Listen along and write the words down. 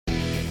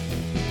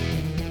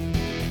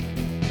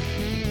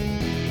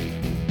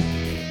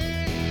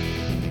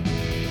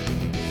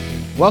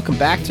Welcome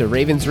back to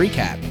Ravens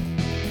Recap.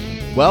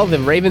 Well, the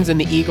Ravens and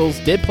the Eagles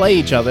did play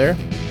each other.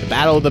 The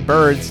Battle of the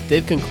Birds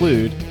did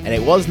conclude, and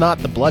it was not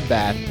the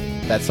bloodbath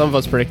that some of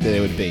us predicted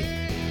it would be.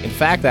 In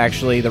fact,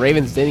 actually, the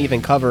Ravens didn't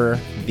even cover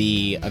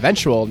the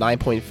eventual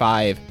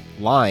 9.5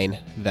 line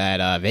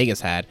that Vegas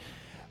had.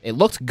 It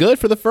looked good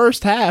for the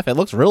first half. It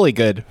looked really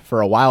good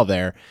for a while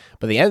there.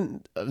 But at the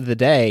end of the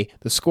day,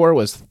 the score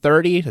was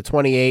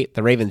 30-28.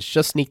 The Ravens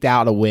just sneaked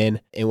out a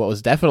win in what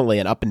was definitely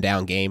an up and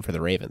down game for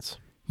the Ravens.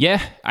 Yeah,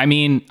 I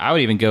mean, I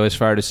would even go as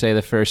far to say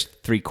the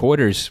first three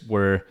quarters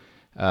were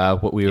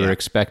what we were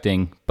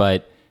expecting.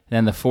 But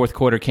then the fourth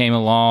quarter came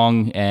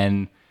along,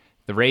 and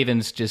the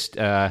Ravens just,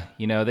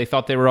 they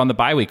thought they were on the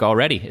bye week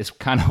already. It's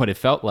kind of what it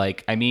felt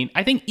like. I mean,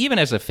 I think even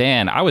as a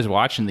fan, I was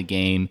watching the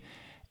game,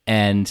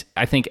 and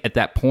I think at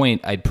that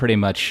point, I'd pretty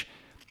much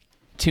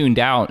tuned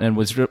out and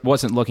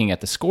wasn't looking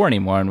at the score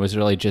anymore and was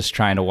really just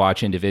trying to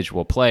watch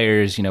individual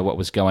players, what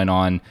was going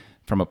on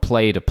from a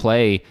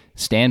play-to-play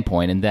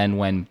standpoint. And then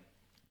when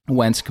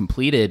Wentz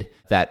completed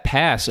that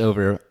pass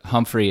over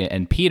Humphrey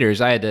and Peters,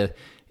 I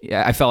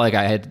felt like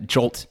I had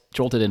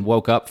jolted and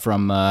woke up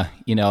from a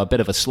bit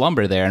of a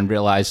slumber there and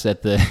realized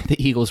that the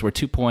Eagles were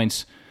 2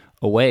 points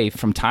away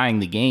from tying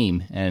the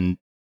game. And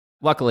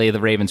luckily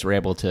the Ravens were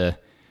able to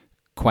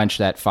quench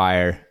that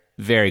fire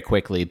very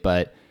quickly.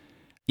 But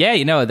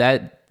yeah,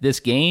 that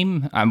this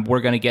game,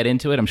 we're going to get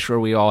into it. I'm sure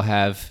we all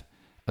have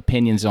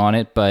opinions on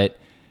it, but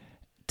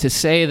to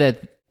say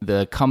that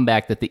the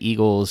comeback that the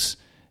Eagles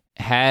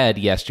had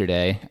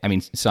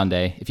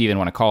Sunday, if you even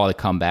want to call it a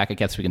comeback, I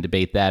guess we can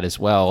debate that as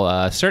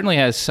well. Certainly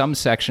has some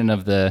section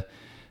of the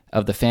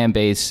fan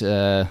base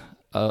a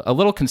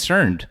little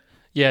concerned.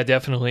 Yeah,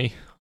 definitely.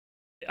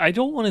 I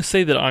don't want to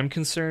say that I'm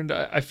concerned.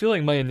 I feel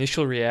like my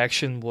initial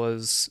reaction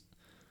was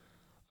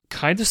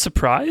kind of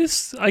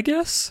surprised, I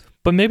guess,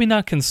 but maybe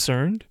not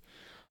concerned.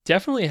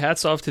 Definitely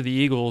hats off to the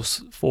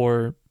Eagles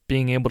for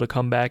being able to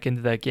come back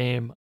into that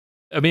game.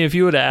 I mean, if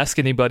you were to ask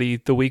anybody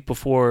the week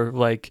before,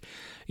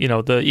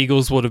 the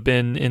Eagles would have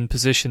been in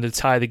position to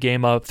tie the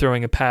game up,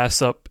 throwing a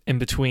pass up in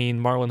between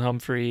Marlon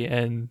Humphrey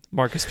and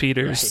Marcus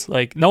Peters.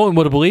 Right. No one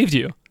would have believed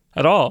you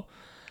at all.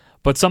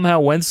 But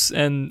somehow Wentz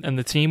and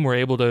the team were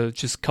able to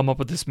just come up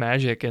with this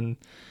magic and,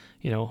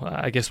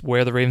 I guess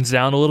wear the Ravens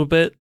down a little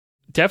bit.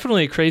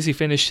 Definitely a crazy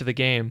finish to the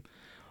game.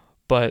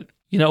 But,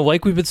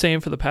 like we've been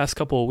saying for the past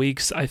couple of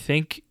weeks, I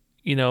think,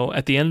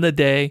 at the end of the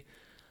day,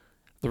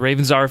 the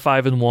Ravens are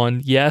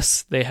 5-1.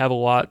 Yes, they have a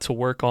lot to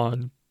work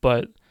on,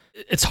 but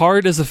it's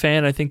hard as a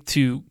fan, I think,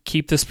 to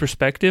keep this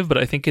perspective, but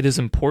I think it is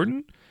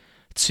important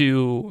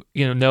to,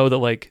 know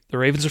that the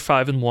Ravens are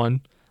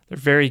 5-1. They're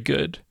very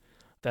good.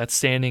 That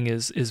standing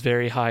is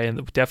very high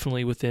and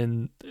definitely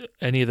within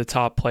any of the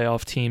top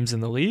playoff teams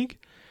in the league.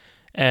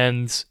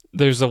 And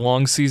there's a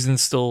long season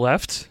still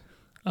left,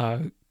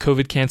 COVID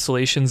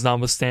cancellations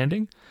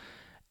notwithstanding.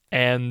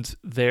 And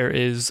there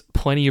is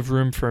plenty of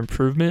room for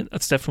improvement.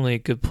 That's definitely a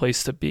good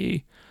place to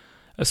be,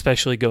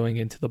 especially going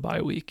into the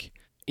bye week.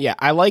 Yeah,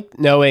 I like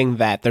knowing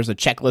that there's a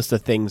checklist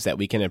of things that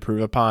we can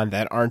improve upon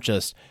that aren't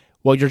just,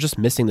 well, you're just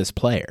missing this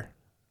player,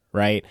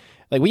 right?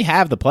 We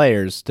have the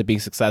players to be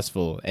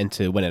successful and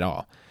to win it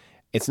all.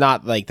 It's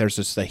not like there's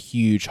just a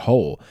huge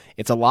hole.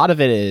 It's a lot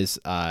of it is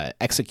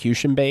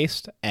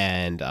execution-based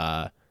and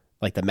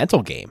the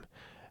mental game.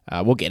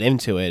 We'll get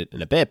into it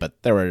in a bit,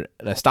 but there were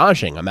an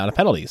astonishing amount of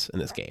penalties in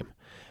this game.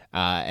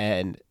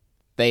 And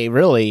they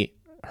really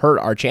hurt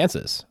our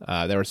chances.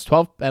 There was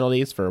 12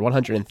 penalties for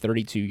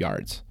 132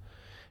 yards.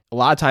 A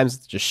lot of times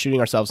just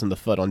shooting ourselves in the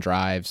foot on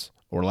drives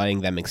or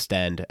letting them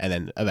extend and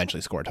then eventually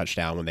score a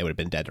touchdown when they would have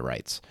been dead to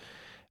rights.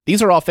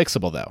 These are all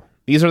fixable, though.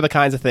 These are the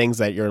kinds of things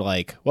that you're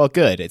like, well,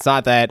 good. It's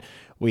not that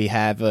we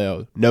have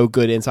a no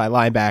good inside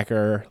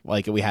linebacker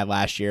like we had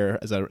last year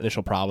as an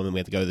initial problem and we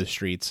have to go to the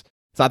streets.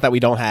 It's not that we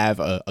don't have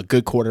a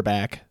good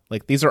quarterback.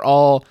 These are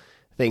all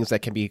things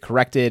that can be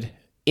corrected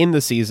in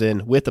the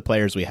season with the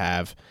players we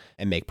have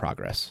and make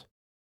progress.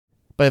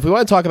 But if we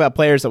want to talk about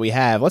players that we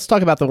have, let's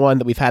talk about the one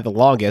that we've had the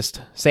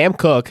longest, Sam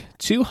Koch,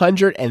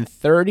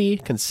 230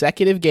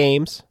 consecutive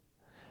games.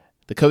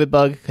 The COVID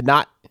bug could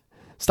not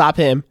stop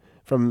him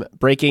from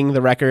breaking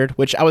the record,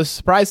 which I was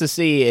surprised to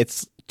see.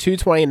 It's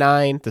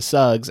 229 to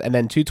Suggs and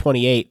then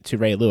 228 to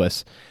Ray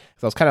Lewis.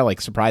 So I was kind of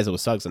surprised it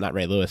was Suggs and not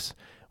Ray Lewis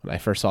when I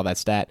first saw that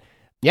stat.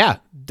 Yeah,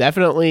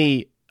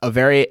 definitely a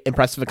very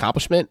impressive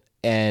accomplishment,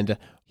 and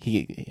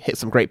he hit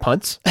some great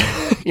punts.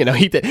 He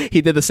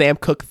did the Sam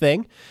Koch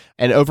thing,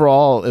 and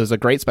overall, it was a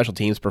great special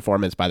teams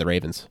performance by the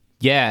Ravens.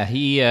 Yeah,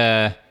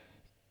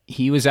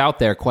 he was out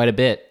there quite a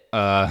bit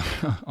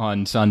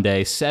on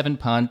Sunday. 7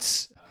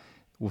 punts,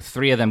 with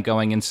 3 of them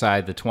going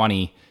inside the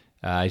 20.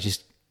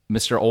 Just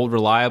Mr. Old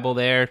Reliable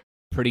there.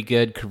 Pretty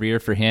good career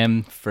for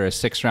him for a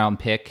 6th-round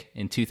pick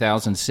in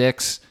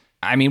 2006.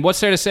 I mean, what's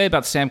there to say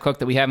about Sam Koch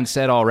that we haven't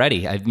said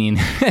already? I mean,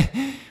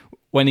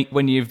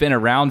 when you've been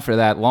around for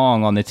that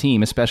long on the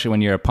team, especially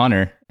when you're a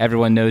punter,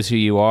 everyone knows who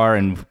you are,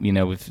 and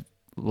with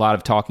a lot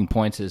of talking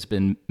points has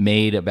been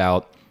made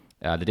about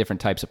the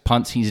different types of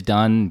punts he's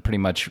done. Pretty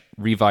much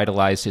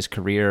revitalized his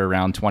career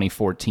around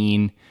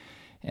 2014,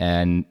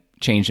 and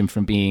changed him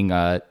from being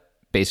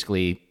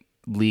basically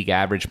league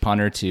average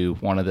punter to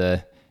one of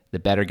the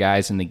better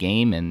guys in the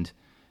game, and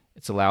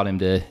it's allowed him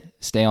to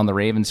stay on the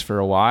Ravens for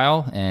a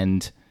while,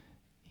 and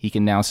he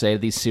can now say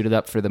that he's suited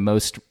up for the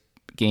most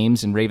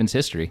games in Ravens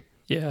history.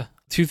 Yeah.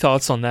 2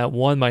 thoughts on that.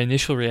 One, my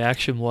initial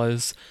reaction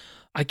was,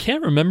 I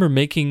can't remember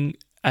making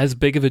as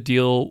big of a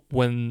deal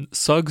when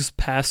Suggs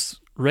passed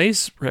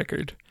Ray's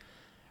record,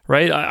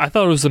 right? I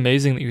thought it was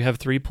amazing that you have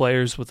 3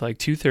 players with like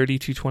 230,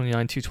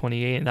 229,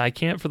 228, and I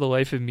can't for the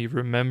life of me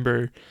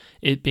remember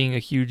it being a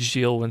huge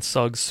deal when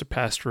Suggs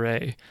surpassed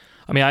Ray.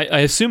 I mean, I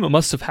assume it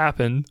must have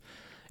happened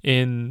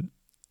in,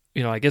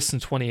 I guess in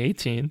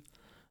 2018,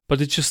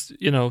 but it's just,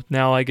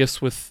 now I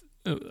guess with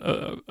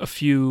a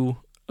few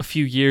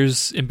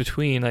years in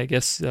between, I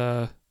guess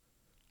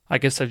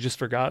I've just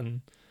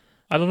forgotten.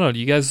 I don't know. Do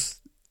you guys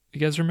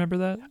remember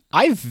that?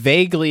 I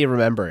vaguely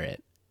remember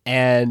it,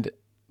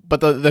 but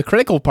the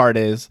critical part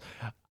is,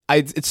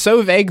 it's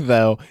so vague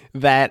though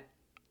that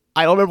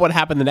I don't remember what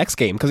happened the next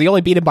game because he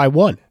only beat him by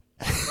 1.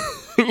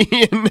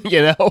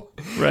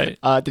 Right?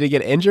 Did he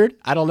get injured?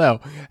 I don't know.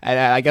 And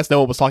I guess no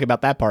one was talking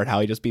about that part, how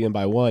he just beat him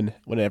by 1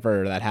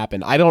 whenever that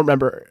happened. I don't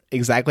remember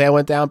exactly how it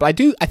went down, but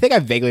I think I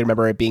vaguely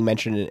remember it being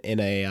mentioned in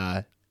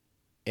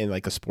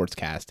like a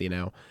sportscast.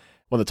 One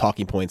of the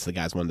talking points the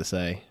guys wanted to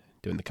say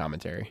doing the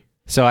commentary.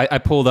 So I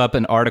pulled up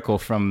an article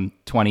from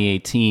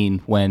 2018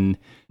 when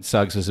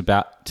Suggs was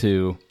about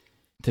to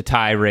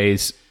tie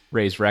Ray's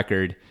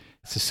record.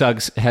 So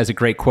Suggs has a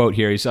great quote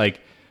here. He's like,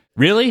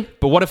 "Really?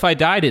 But what if I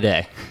die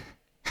today?"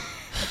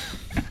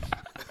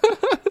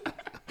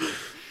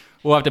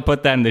 We'll have to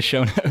put that in the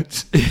show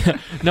notes.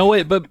 No,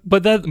 wait,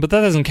 but that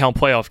doesn't count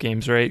playoff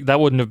games, right? That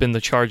wouldn't have been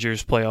the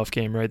Chargers playoff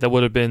game, right? That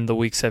would have been the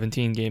Week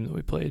 17 game that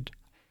we played.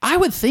 I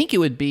would think it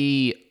would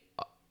be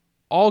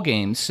all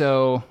games.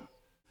 So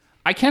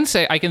I can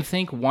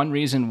think one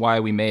reason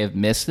why we may have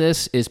missed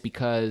this is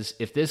because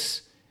if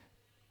this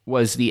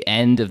was the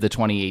end of the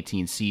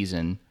 2018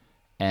 season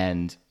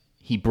and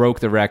he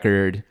broke the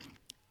record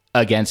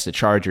against the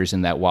Chargers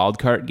in that wild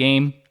card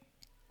game,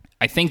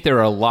 I think there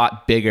are a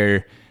lot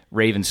bigger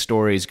Ravens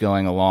stories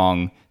going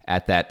along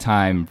at that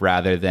time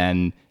rather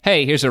than,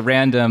 hey, here's a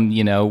random,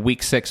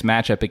 Week 6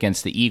 matchup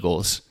against the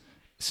Eagles.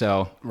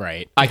 So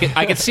right. I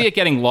could see it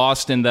getting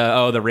lost in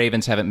the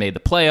Ravens haven't made the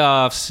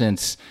playoffs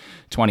since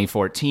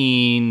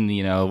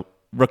 2014,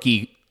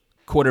 rookie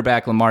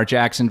quarterback Lamar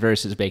Jackson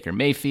versus Baker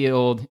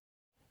Mayfield.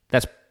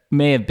 That's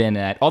may have been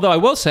it. Although I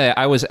will say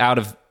I was out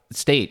of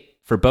state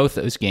for both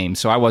those games,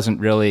 so I wasn't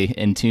really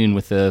in tune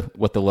with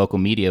what the local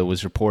media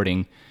was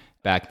reporting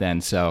back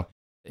then. So,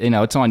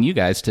 it's on you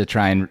guys to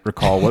try and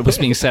recall what was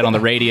being said on the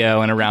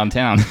radio and around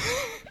town.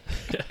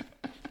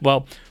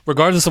 Well,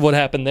 regardless of what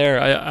happened there,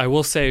 I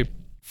will say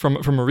from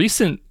a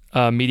recent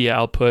media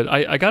output,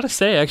 I got to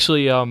say,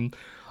 actually,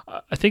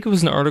 I think it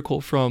was an article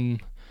from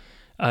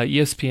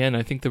ESPN.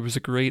 I think there was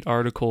a great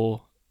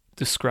article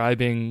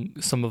describing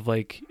some of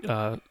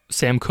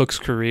Sam Cook's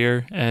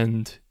career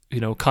and,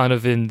 kind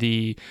of in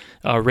the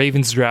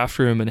Ravens draft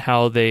room and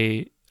how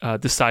they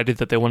decided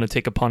that they want to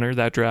take a punter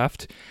that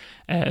draft.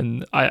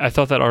 And I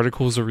thought that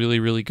article was a really,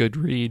 really good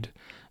read.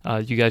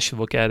 You guys should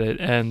look at it.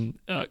 And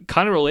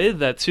kind of related to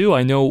that, too,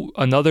 I know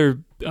another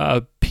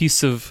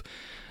piece of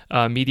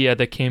media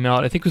that came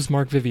out, I think it was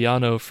Mark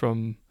Viviano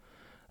from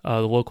the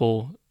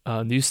local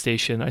news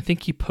station. I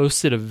think he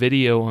posted a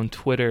video on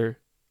Twitter,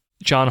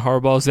 John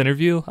Harbaugh's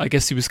interview. I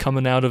guess he was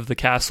coming out of the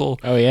castle.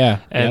 Oh, yeah.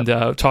 And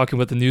talking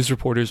with the news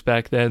reporters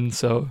back then.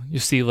 So you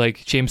see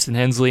Jameson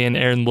Hensley and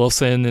Aaron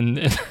Wilson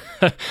and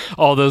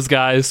all those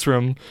guys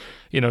from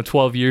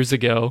 12 years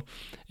ago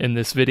in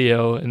this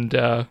video.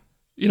 And,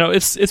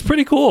 it's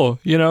pretty cool.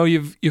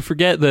 You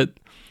forget that,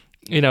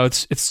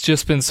 it's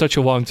just been such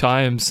a long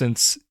time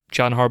since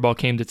John Harbaugh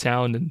came to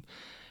town, and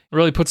it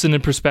really puts it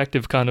in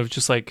perspective, kind of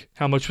just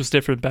how much was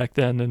different back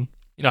then and,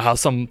 how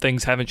some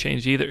things haven't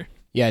changed either.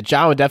 Yeah,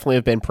 John would definitely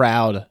have been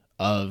proud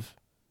of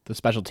the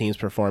special teams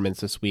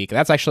performance this week. And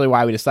that's actually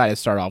why we decided to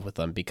start off with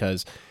them,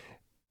 because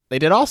they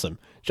did awesome.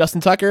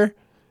 Justin Tucker,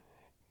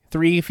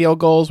 3 field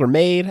goals were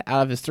made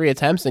out of his 3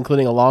 attempts,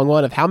 including a long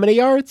one of how many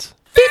yards?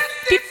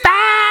 55!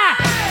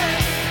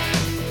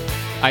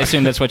 I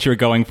assume that's what you were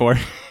going for.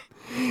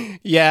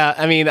 Yeah,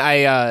 I mean,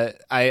 I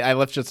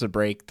left just a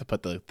break to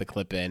put the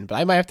clip in, but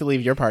I might have to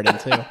leave your part in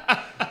too.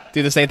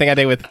 Do the same thing I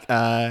did with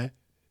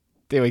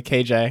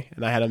KJ,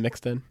 and I had him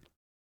mixed in.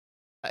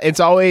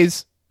 It's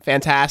always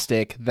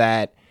fantastic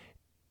that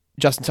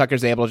Justin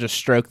Tucker's able to just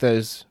stroke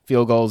those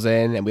field goals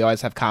in, and we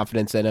always have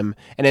confidence in him.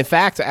 And in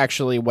fact,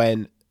 actually,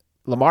 when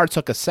Lamar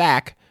took a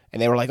sack,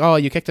 and they were like, "Oh,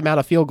 you kicked him out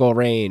of field goal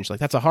range.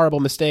 That's a horrible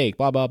mistake,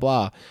 blah, blah,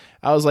 blah."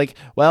 I was like,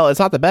 well, it's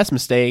not the best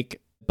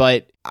mistake,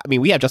 but, I mean,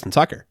 we have Justin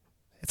Tucker.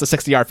 It's a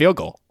 60-yard field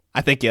goal.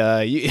 I think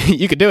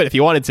you could do it if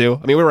you wanted to.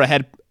 I mean, we were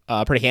ahead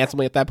pretty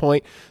handsomely at that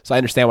point, so I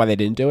understand why they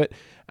didn't do it.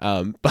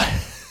 But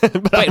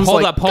Wait,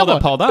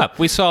 hold up.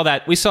 We saw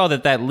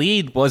that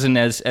lead wasn't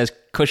as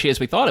cushy as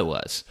we thought it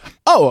was.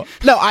 Oh,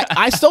 no,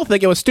 I still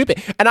think it was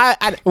stupid. And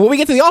I when we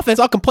get to the offense,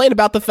 I'll complain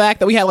about the fact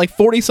that we had like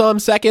 40-some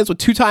seconds with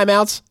 2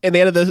 timeouts in the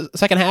end of the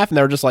second half, and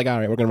they were just like, all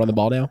right, we're going to run the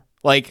ball now.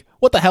 Like,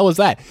 what the hell is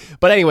that?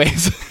 But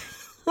anyways,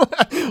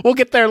 we'll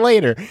get there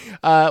later.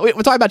 We're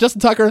talking about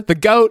Justin Tucker, the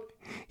GOAT.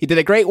 He did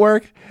a great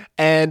work,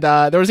 and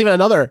there was even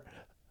another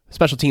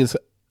special teams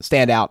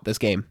standout this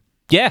game.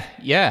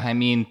 Yeah. I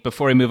mean,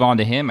 before we move on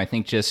to him, I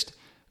think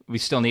we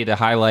still need to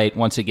highlight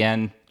once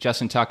again,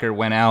 Justin Tucker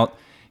went out,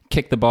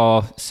 kicked the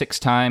ball 6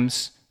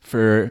 times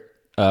for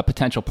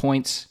potential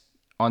points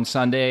on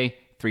Sunday,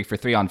 3 for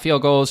 3 on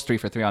field goals, 3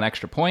 for 3 on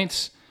extra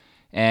points.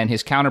 And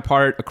his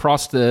counterpart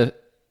across the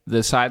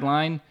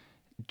sideline,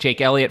 Jake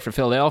Elliott for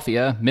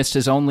Philadelphia, missed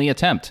his only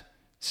attempt.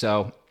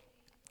 So,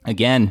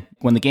 again,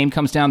 when the game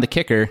comes down to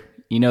kicker,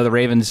 the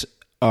Ravens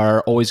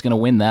are always going to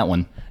win that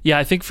one. Yeah,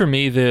 I think for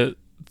me, the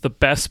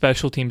best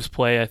special teams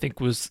play, I think,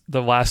 was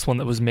the last one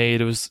that was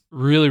made. It was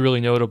really, really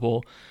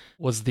notable,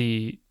 was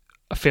a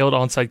failed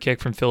onside kick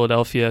from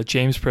Philadelphia.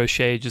 James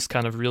Prochet just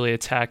kind of really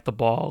attacked the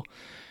ball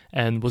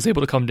and was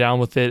able to come down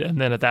with it. And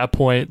then at that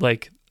point,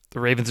 like, the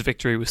Ravens'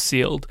 victory was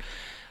sealed.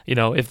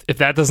 If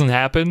that doesn't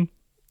happen,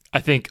 I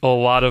think a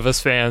lot of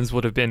us fans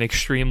would have been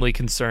extremely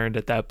concerned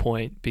at that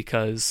point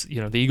because,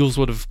 the Eagles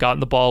would have gotten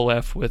the ball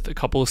left with a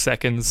couple of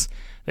seconds.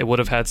 They would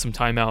have had some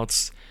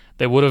timeouts.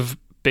 They would have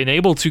been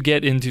able to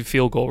get into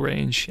field goal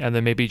range, and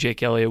then maybe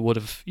Jake Elliott would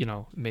have,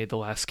 made the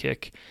last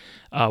kick.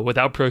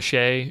 Without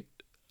Prochet,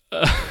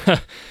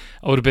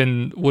 would have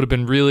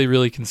been really,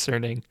 really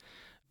concerning.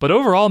 But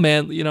overall,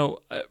 man,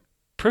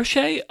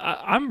 Prochet,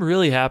 I'm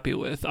really happy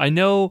with. I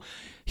know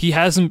he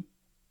hasn't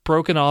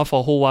broken off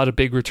a whole lot of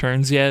big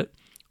returns yet,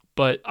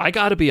 but I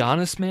got to be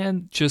honest,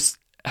 man, just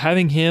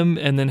having him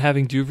and then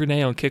having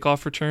Duvernay on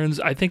kickoff returns,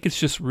 I think it's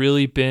just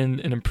really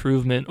been an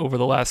improvement over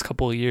the last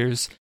couple of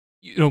years.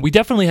 We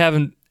definitely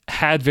haven't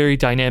had very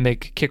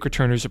dynamic kick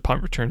returners or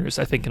punt returners,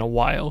 I think, in a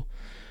while.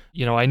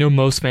 I know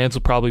most fans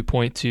will probably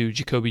point to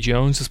Jacoby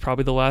Jones as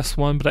probably the last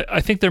one, but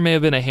I think there may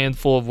have been a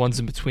handful of ones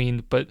in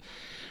between. But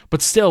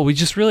still, we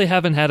just really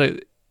haven't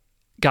had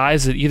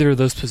guys at either of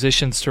those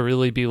positions to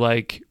really be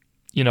like,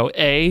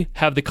 A,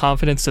 have the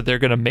confidence that they're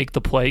going to make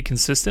the play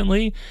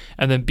consistently,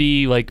 and then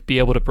B, like, be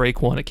able to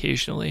break one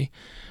occasionally.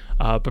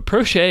 But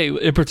Prochet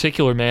in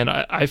particular, man,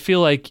 I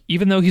feel like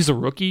even though he's a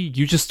rookie,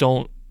 you just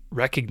don't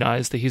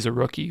recognize that he's a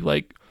rookie.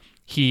 Like,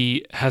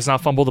 he has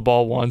not fumbled the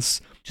ball once,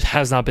 just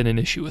has not been an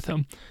issue with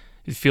him.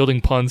 He's fielding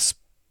punts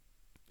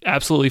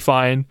absolutely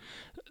fine.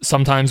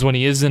 Sometimes when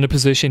he is in a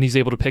position, he's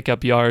able to pick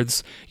up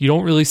yards. You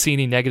don't really see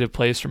any negative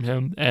plays from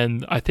him,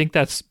 and I think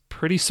that's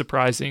pretty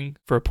surprising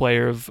for a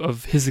player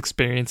of his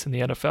experience in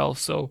the NFL.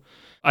 So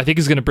I think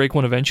he's going to break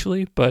one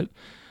eventually, but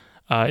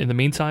in the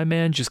meantime,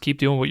 man, just keep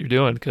doing what you're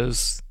doing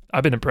because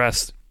I've been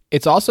impressed.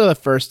 It's also the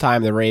first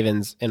time the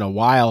Ravens in a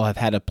while have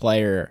had a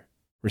player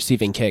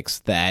receiving kicks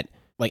that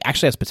like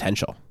actually has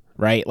potential,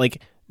 right?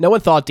 Like, no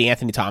one thought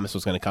DeAnthony Thomas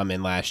was going to come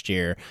in last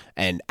year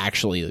and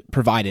actually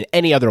provide in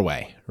any other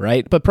way,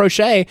 right? But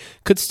Prochet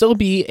could still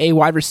be a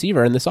wide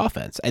receiver in this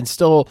offense and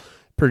still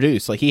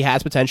produce. Like, he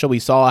has potential. We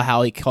saw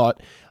how he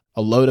caught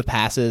a load of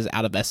passes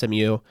out of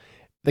SMU.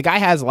 The guy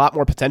has a lot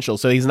more potential.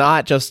 So he's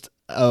not just,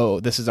 oh,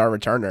 this is our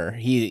returner.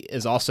 He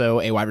is also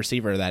a wide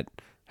receiver that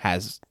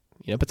has,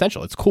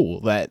 potential. It's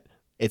cool that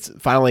it's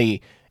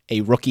finally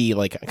a rookie,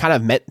 like, kind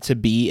of meant to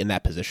be in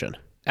that position.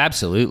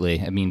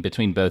 Absolutely. I mean,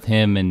 between both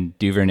him and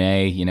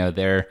Duvernay,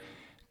 they're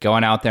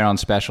going out there on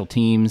special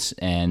teams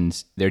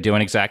and they're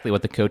doing exactly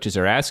what the coaches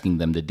are asking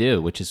them to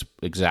do, which is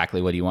exactly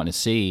what you want to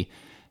see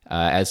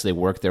as they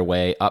work their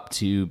way up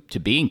to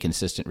being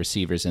consistent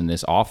receivers in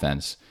this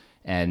offense.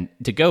 And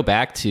to go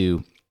back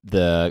to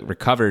the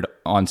recovered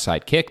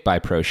onside kick by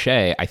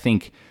Prochet, I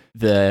think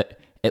the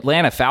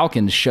Atlanta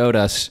Falcons showed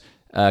us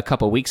a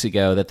couple weeks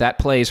ago that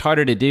play is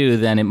harder to do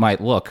than it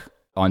might look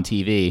on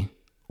TV.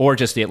 Or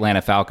just the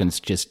Atlanta Falcons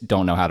just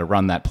don't know how to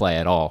run that play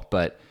at all.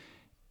 But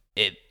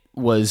it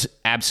was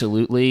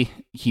absolutely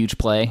a huge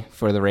play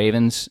for the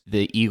Ravens.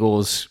 The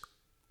Eagles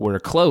were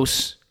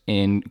close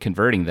in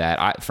converting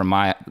that. From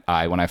my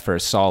eye, when I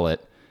first saw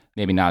it,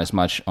 maybe not as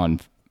much on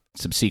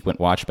subsequent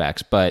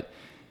watchbacks. But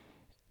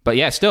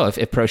yeah, still,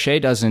 if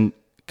Prochet doesn't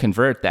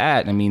convert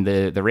that, I mean,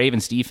 the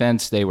Ravens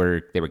defense, they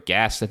were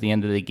gassed at the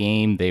end of the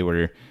game. They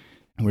were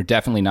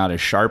definitely not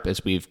as sharp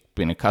as we've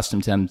been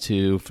accustomed to them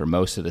to for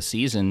most of the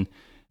season.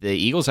 The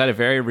Eagles had a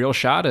very real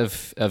shot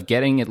of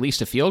getting at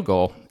least a field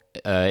goal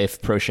if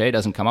Prochet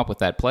doesn't come up with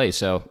that play.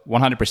 So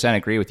 100%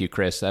 agree with you,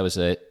 Chris.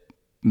 That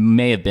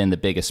may have been the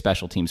biggest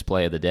special teams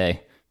play of the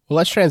day. Well,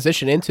 let's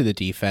transition into the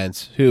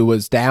defense, who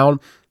was down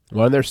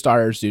one of their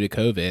starters due to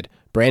COVID.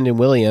 Brandon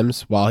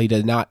Williams, while he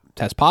did not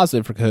test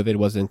positive for COVID,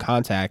 was in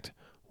contact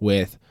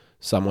with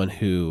someone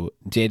who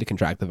did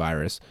contract the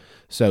virus.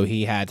 So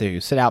he had to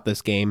sit out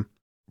this game.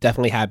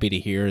 Definitely happy to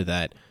hear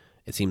that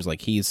it seems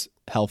like he's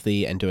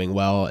healthy and doing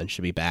well and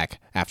should be back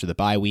after the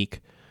bye week.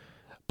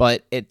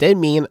 But it did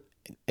mean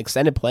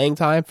extended playing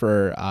time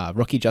for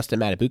rookie Justin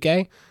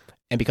Madubuike.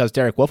 And because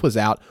Derek Wolfe was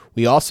out,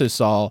 we also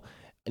saw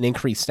an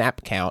increased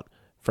snap count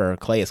for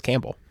Calais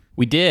Campbell.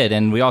 We did,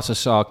 and we also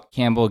saw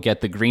Campbell get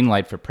the green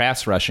light for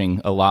pass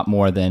rushing a lot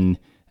more than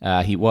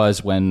he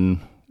was when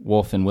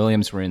Wolfe and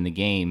Williams were in the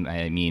game.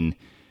 I mean,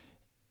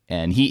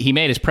 and he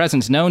made his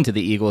presence known to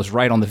the Eagles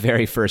right on the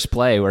very first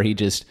play where he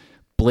just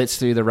blitzed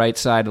through the right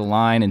side of the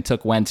line and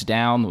took Wentz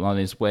down on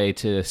his way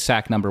to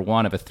sack number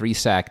 1 of a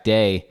 3-sack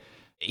day.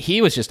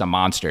 He was just a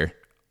monster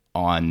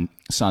on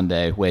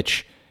Sunday,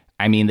 which,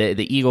 I mean,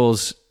 the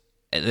Eagles,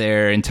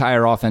 their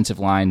entire offensive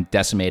line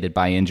decimated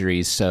by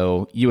injuries,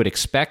 so you would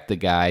expect the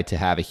guy to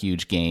have a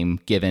huge game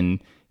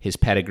given his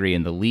pedigree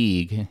in the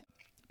league.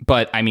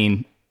 But, I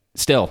mean,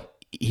 still,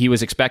 he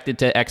was expected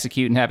to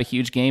execute and have a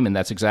huge game, and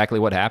that's exactly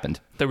what happened.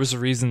 There was a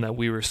reason that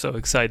we were so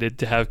excited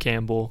to have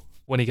Campbell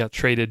when he got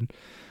traded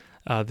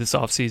this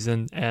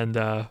offseason,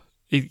 and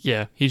he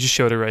just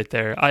showed it right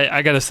there.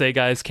 I got to say,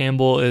 guys,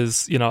 Campbell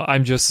is,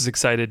 I'm just as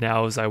excited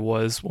now as I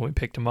was when we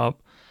picked him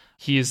up.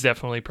 He is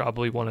definitely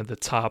probably one of the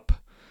top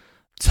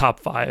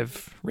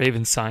 5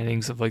 Ravens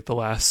signings of like the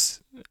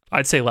last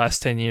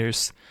 10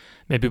 years,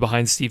 maybe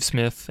behind Steve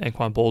Smith and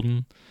Anquan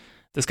Boldin.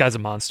 This guy's a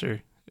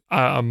monster.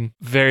 I'm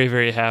very,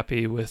 very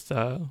happy with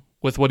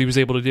what he was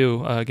able to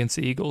do against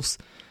the Eagles.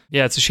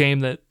 Yeah, it's a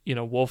shame that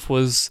Wolfe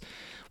was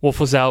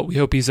out. We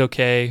hope he's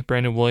okay.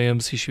 Brandon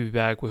Williams, he should be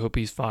back. We hope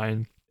he's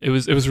fine. It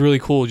was really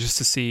cool just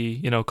to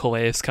see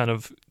Calais kind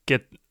of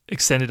get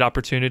extended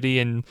opportunity,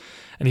 and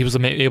he was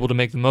able to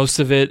make the most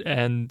of it,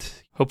 and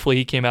hopefully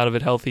he came out of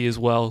it healthy as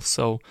well.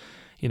 So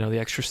the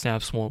extra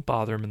snaps won't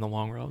bother him in the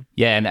long run.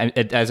 Yeah,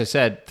 and as I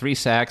said, 3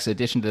 sacks. In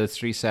addition to the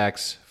 3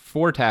 sacks,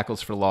 4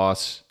 tackles for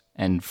loss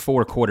and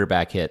 4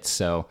 quarterback hits.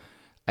 So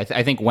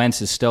I think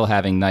Wentz is still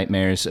having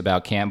nightmares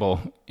about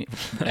Campbell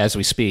as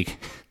we speak.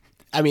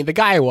 I mean, the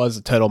guy was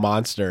a total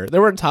monster.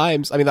 There were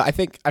times, I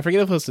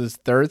forget if it was his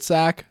 3rd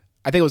sack.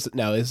 It was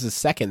his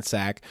 2nd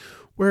sack,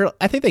 where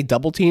I think they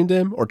double teamed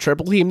him or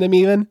triple teamed him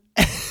even.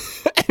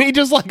 And he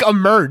just like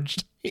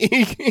emerged.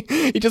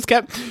 He just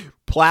kept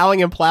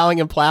plowing and plowing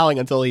and plowing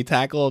until he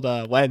tackled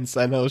Wentz.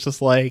 And it was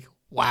just like,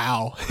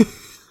 wow.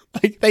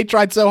 Like, they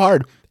tried so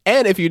hard.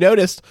 And if you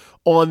noticed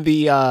on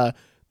the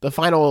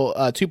final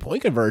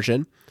 2-point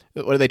conversion,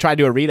 where they tried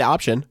to do a read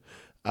option,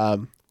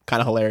 kind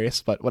of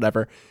hilarious, but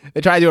whatever. They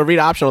tried to do a read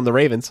option on the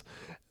Ravens,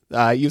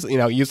 using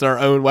our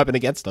own weapon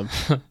against them.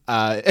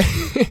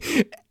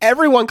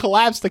 Everyone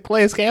collapsed to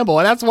Calais Campbell,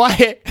 and that's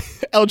why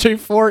LJ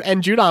Fort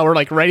and Judon were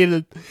like ready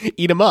to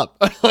eat him up.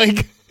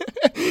 Like,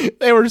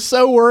 they were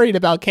so worried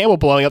about Campbell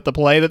blowing up the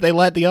play that they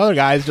let the other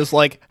guys just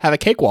like have a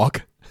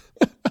cakewalk.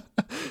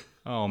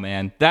 Oh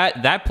man,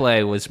 that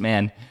play was,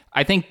 man.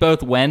 I think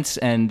both Wentz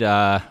and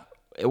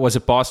was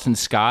it Boston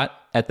Scott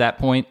at that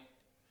point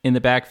in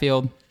the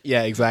backfield?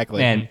 Yeah,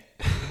 exactly. Man,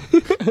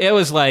 it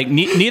was like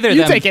neither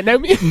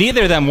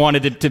of them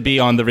wanted it to be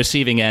on the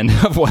receiving end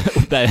of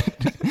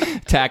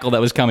that tackle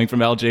that was coming from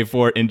LJ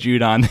Fort and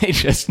Judon. They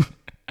just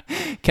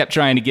kept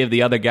trying to give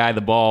the other guy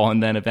the ball,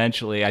 and then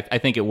eventually, I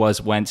think it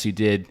was Wentz who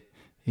did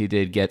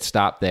get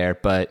stopped there.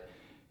 But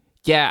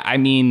yeah, I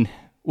mean,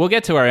 we'll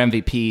get to our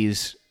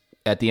MVPs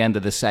at the end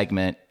of the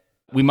segment.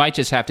 We might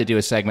just have to do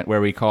a segment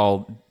where we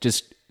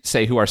just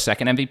say who our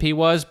second MVP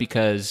was,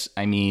 because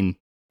I mean,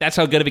 that's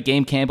how good of a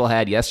game Campbell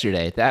had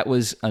yesterday. That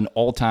was an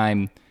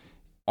all-time,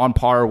 on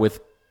par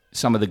with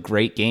some of the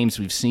great games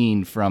we've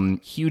seen from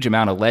huge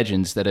amount of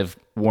legends that have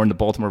worn the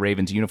Baltimore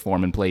Ravens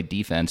uniform and played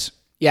defense.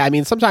 Yeah, I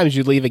mean, sometimes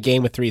you leave a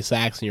game with 3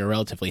 sacks and you're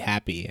relatively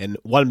happy, and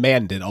one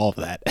man did all of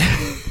that,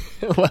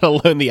 let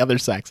alone the other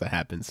sacks that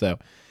happened. So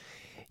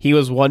he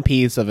was one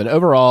piece of an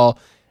overall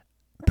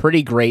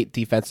pretty great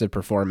defensive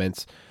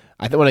performance.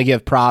 I want to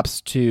give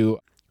props to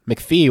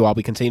McPhee while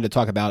we continue to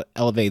talk about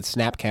elevated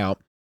snap count.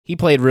 He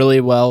played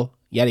really well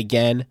yet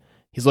again.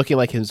 He's looking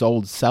like his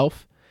old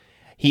self.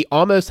 He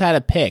almost had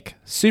a pick,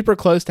 super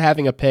close to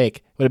having a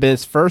pick. Would have been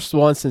his first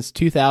one since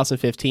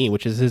 2015,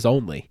 which is his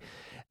only.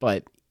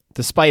 But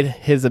despite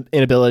his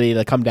inability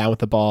to come down with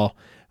the ball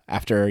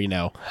after,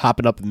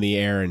 hopping up in the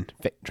air and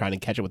trying to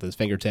catch it with his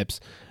fingertips,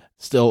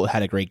 still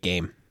had a great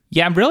game.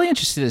 Yeah, I'm really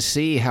interested to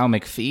see how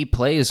McPhee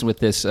plays with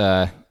this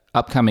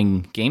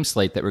upcoming game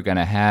slate that we're going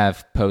to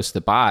have post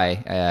the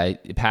bye.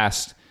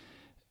 Past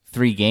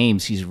 3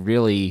 games, he's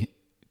really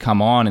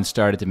come on and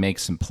started to make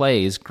some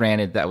plays.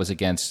 Granted, that was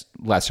against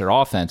lesser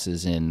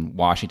offenses in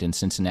Washington,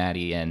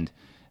 Cincinnati, and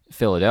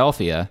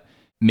Philadelphia.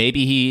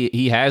 Maybe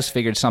he has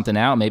figured something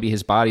out. Maybe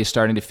his body is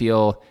starting to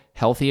feel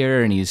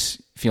healthier and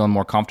he's feeling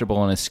more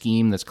comfortable in a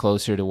scheme that's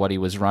closer to what he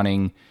was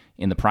running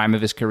in the prime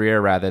of his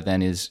career rather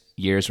than his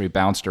years where he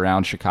bounced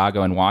around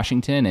Chicago and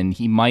Washington. And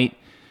he might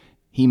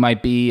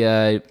be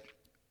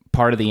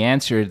part of the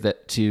answer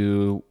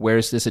to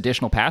where's this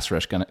additional pass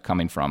rush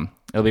coming from.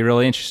 It'll be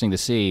really interesting to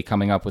see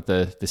coming up with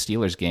the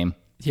Steelers game.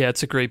 Yeah,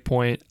 it's a great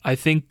point. I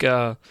think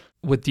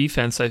with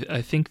defense,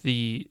 I think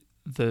the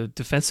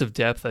defensive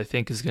depth, I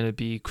think, is going to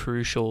be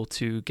crucial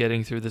to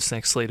getting through this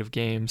next slate of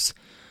games.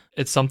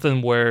 It's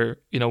something where,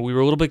 we were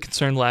a little bit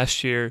concerned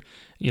last year.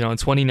 In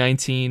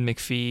 2019,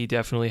 McPhee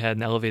definitely had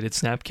an elevated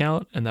snap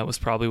count, and that was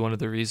probably one of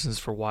the reasons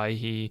for why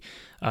he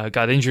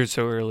got injured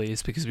so early,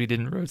 is because we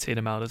didn't rotate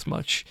him out as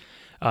much.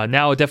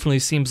 Now it definitely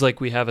seems like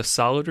we have a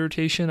solid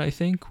rotation, I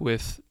think,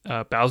 with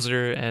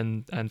Bowser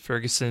and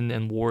Ferguson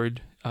and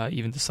Ward,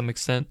 even to some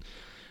extent.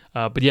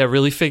 But yeah,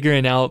 really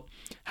figuring out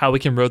how we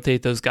can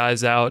rotate those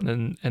guys out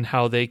and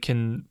how they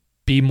can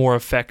be more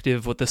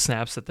effective with the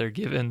snaps that they're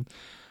given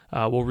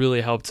will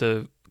really help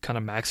to kind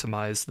of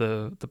maximize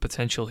the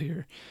potential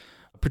here,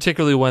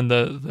 particularly when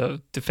the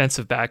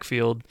defensive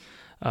backfield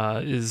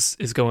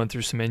is going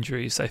through some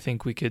injuries. I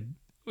think we could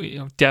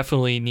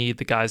definitely need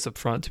the guys up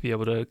front to be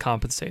able to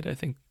compensate, I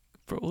think,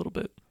 for a little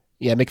bit.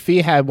 Yeah,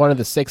 McPhee had one of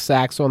the 6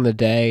 sacks on the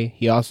day.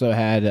 He also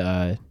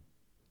had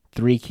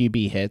 3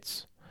 QB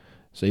hits,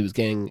 so he was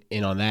getting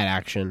in on that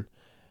action.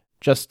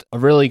 Just a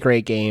really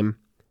great game.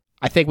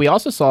 I think we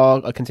also saw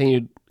a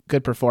continued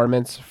good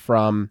performance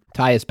from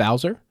Tyus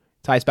Bowser.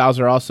 Tyus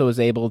Bowser also was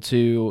able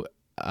to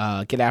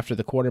get after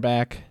the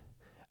quarterback.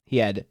 He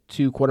had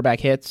 2 quarterback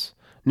hits,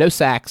 no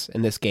sacks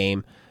in this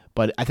game,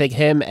 but I think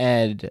him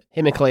and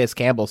Calais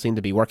Campbell seemed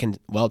to be working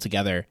well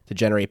together to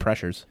generate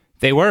pressures.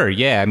 They were,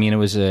 yeah. I mean, it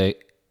was an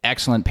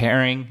excellent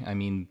pairing. I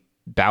mean,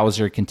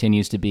 Bowser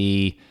continues to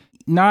be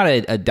not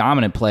a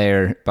dominant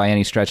player by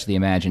any stretch of the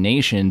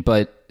imagination,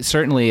 but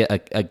certainly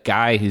a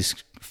guy who's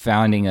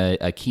finding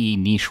a key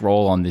niche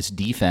role on this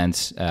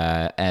defense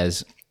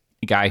as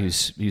a guy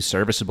who's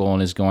serviceable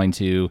and is going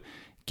to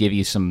give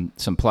you some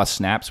plus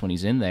snaps when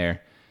he's in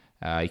there.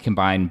 You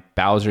combine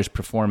Bowser's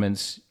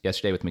performance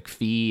yesterday with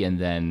McPhee, and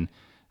then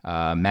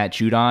Matt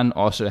Judon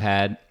also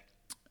had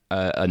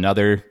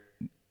another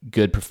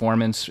good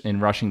performance in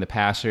rushing the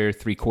passer,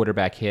 3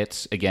 quarterback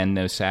hits, again,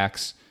 no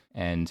sacks.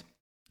 And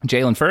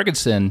Jalen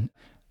Ferguson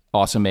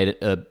also made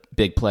a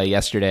big play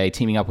yesterday,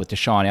 teaming up with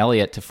Deshaun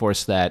Elliott to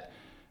force that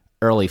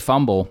early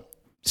fumble.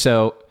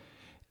 So,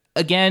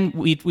 again,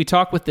 we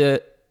talked with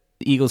the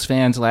Eagles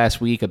fans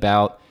last week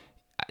about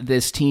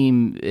this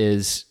team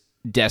is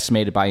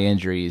decimated by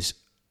injuries.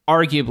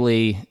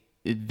 Arguably,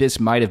 this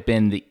might have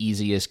been the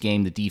easiest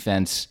game the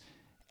defense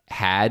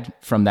had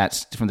from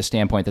the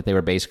standpoint that they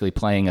were basically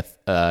playing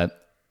a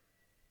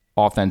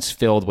offense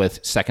filled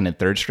with second and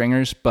third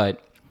stringers.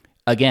 But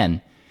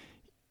again,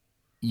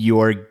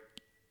 you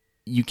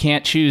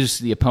can't choose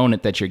the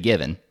opponent that you're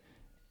given.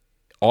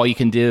 All you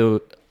can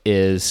do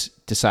is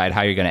decide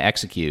how you're going to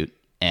execute.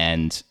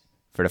 And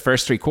for the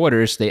first 3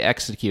 quarters, they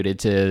executed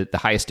to the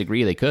highest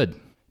degree they could.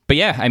 But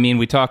yeah, I mean,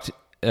 we talked.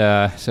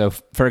 So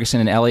Ferguson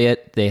and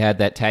Elliott, they had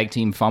that tag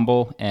team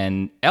fumble,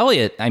 and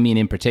Elliott, I mean,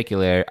 in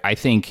particular, I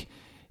think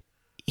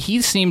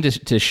he seemed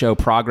to show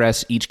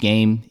progress each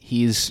game.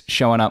 He's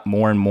showing up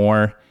more and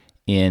more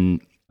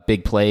in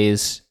big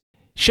plays.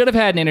 Should have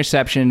had an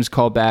interception, was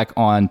called back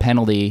on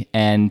penalty,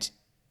 and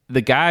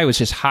the guy was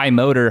just high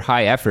motor,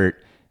 high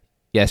effort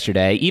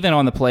yesterday. Even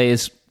on the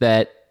plays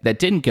that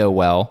didn't go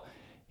well,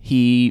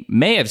 he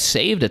may have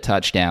saved a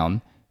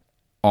touchdown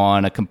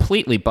on a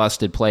completely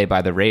busted play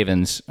by the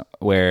Ravens,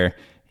 where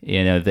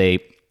they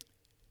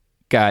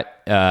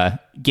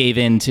gave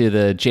in to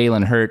the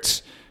Jalen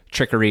Hurts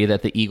trickery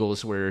that the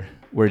Eagles were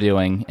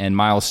doing, and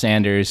Miles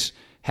Sanders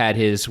had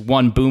his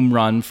 1 boom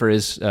run for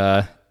his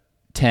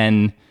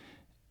 10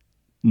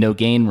 no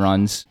gain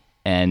runs,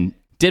 and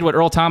did what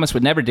Earl Thomas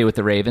would never do with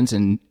the Ravens,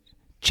 and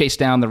chased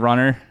down the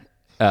runner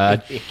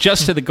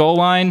just to the goal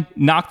line,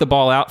 knocked the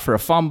ball out for a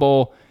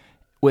fumble,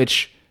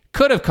 which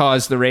could have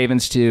caused the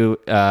Ravens to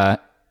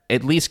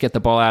at least get the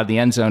ball out of the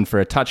end zone for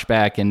a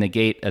touchback and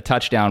negate a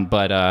touchdown.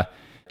 But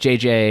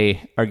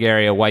J.J.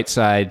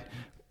 Arcega-Whiteside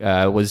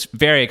was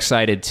very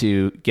excited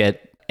to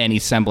get any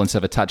semblance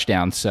of a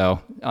touchdown.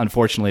 So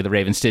unfortunately, the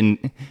Ravens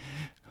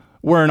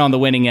weren't on the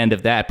winning end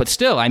of that. But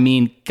still, I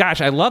mean, gosh,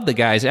 I love the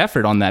guy's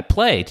effort on that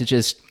play to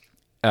just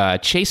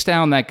chase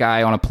down that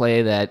guy on a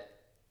play that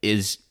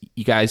is,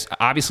 you guys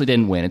obviously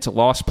didn't win. It's a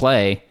lost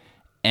play,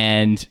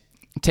 and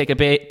take a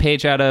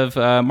page out of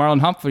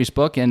Marlon Humphrey's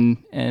book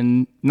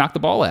and knock the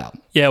ball out.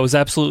 Yeah, it was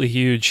absolutely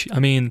huge. I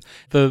mean,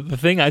 the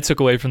thing I took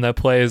away from that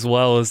play as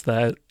well is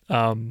that,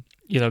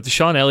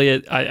 Deshaun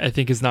Elliott, I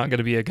think, is not going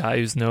to be a guy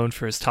who's known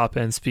for his top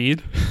end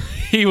speed.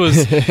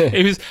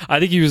 I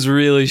think he was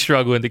really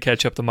struggling to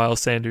catch up to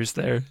Miles Sanders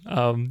there.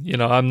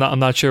 I'm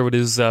not sure what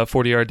his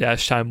 40-yard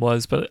dash time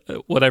was, but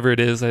whatever it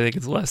is, I think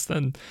it's less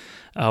than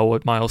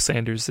what Miles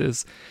Sanders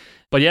is.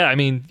 But yeah, I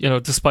mean,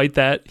 despite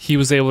that, he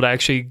was able to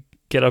actually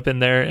get up in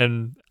there.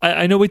 And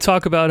I know we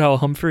talk about how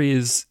Humphrey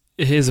is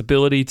his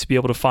ability to be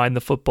able to find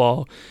the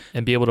football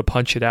and be able to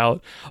punch it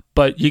out.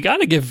 But you got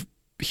to give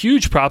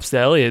huge props to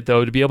Elliott,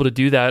 though, to be able to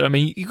do that. I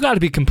mean, you got to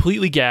be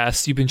completely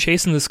gassed. You've been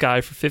chasing this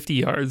guy for 50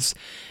 yards,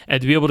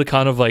 and to be able to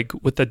kind of like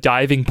with the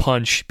diving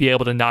punch, be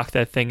able to knock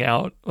that thing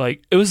out.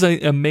 Like, it was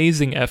an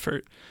amazing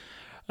effort.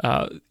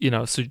 So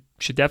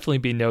should definitely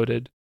be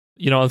noted.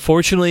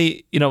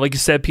 Unfortunately, like you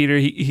said, Peter,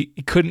 he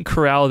couldn't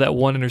corral that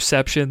one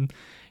interception.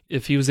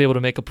 If he was able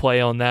to make a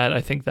play on that,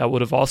 I think that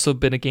would have also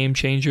been a game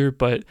changer.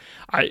 But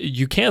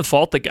you can't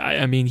fault the guy.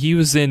 I mean, he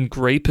was in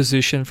great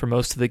position for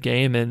most of the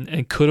game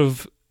and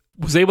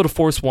was able to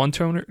force one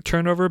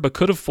turnover, but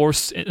could have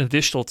forced an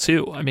additional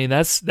 2. I mean,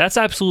 that's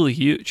absolutely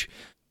huge.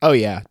 Oh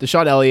yeah,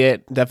 DeShon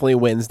Elliott definitely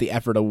wins the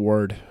effort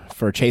award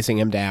for chasing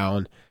him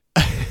down.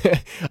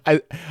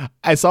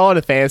 I saw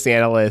a fantasy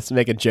analyst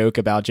make a joke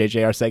about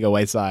JJ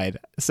Arcega-Whiteside,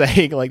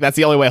 saying like that's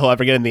the only way he'll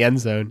ever get in the end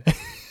zone.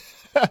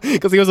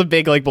 Because he was a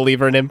big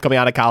believer in him coming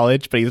out of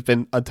college, but he's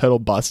been a total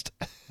bust.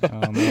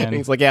 Oh man,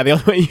 he's like, yeah, the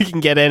only way you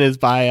can get in is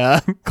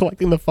by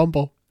collecting the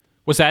fumble.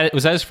 Was that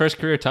his first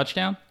career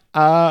touchdown?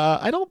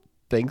 I don't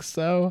think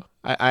so.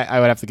 I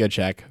would have to go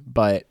check,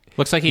 but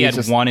looks like he had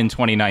one in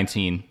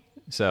 2019.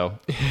 So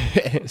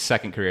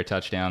second career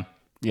touchdown.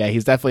 Yeah,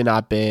 he's definitely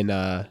not been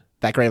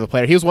that great of a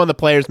player. He was one of the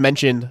players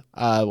mentioned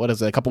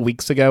a couple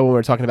weeks ago when we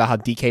were talking about how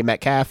DK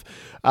Metcalf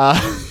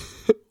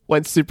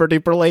went super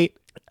duper late.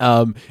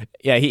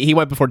 Yeah, he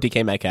went before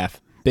DK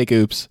Metcalf. Big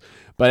oops.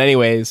 But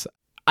anyways,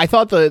 I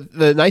thought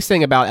the nice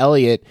thing about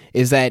Elliott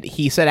is that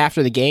he said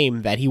after the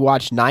game that he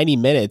watched 90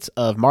 minutes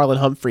of Marlon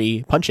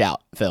Humphrey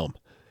Punch-Out film.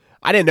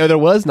 I didn't know there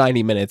was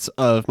 90 minutes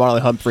of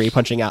Marlon Humphrey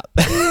punching out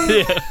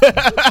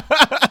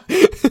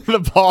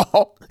the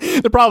ball.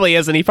 There probably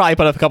isn't. He probably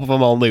put up a couple of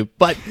them on loop.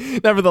 But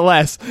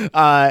nevertheless,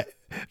 the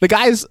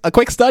guy's a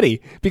quick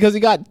study because he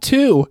had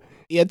two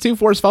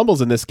forced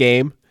fumbles in this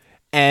game.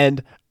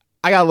 And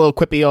I got a little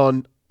quippy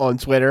on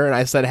Twitter, and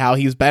I said how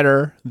he's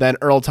better than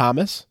Earl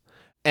Thomas.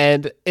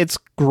 And it's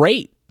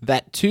great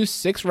that 2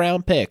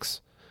 6th-round picks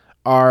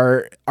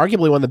are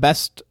arguably one of the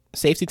best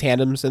safety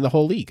tandems in the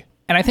whole league.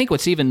 And I think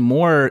what's even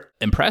more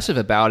impressive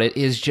about it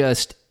is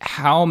just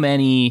how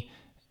many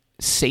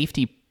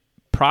safety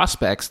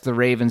prospects the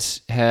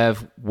Ravens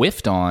have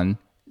whiffed on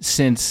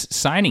since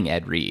signing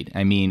Ed Reed.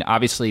 I mean,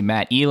 obviously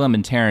Matt Elam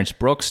and Terrence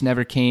Brooks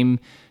never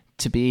came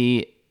to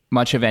be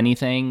much of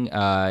anything.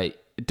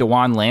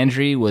 DeJuan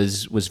Landry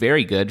was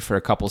very good for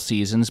a couple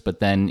seasons, but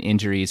then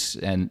injuries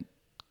and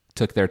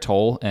took their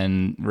toll,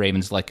 and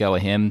Ravens let go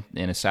of him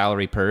in a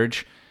salary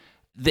purge.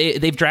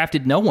 They've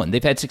drafted no one.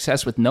 They've had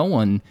success with no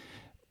one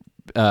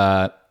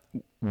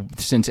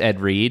since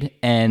Ed Reed,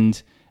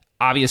 and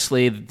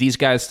obviously these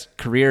guys'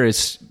 career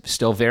is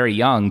still very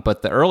young,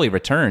 but the early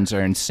returns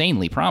are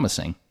insanely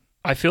promising.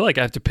 I feel like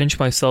I have to pinch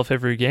myself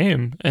every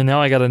game, and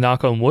now I got to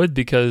knock on wood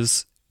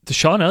because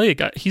DeShon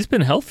Elliott, he's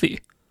been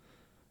healthy.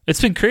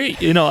 It's been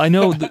great. You know, I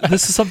know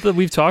this is something that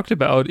we've talked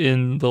about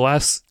in the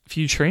last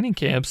few training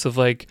camps of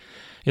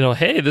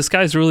hey, this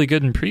guy's really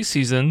good in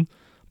preseason,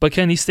 but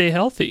can he stay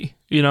healthy?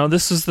 You know,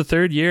 this is the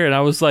 3rd year, and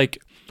I was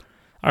like,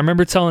 I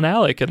remember telling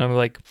Alec, and I'm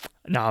like,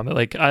 nah,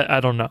 I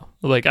don't know.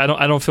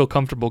 I don't feel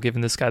comfortable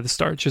giving this guy the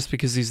start just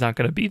because he's not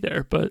going to be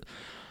there. But,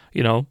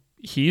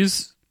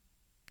 he's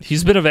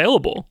been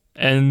available.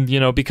 And,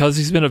 because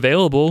he's been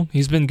available,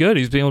 he's been good.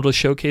 He's been able to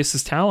showcase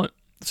his talent.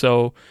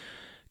 So,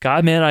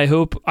 God, man, I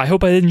hope I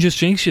didn't just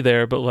jinx you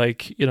there. But,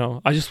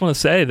 I just want to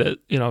say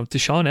that,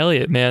 DeShon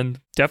Elliott, man,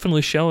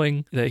 definitely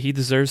showing that he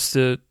deserves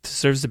to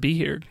be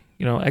here.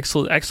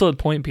 Excellent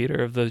point,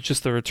 Peter, of the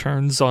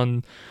returns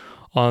on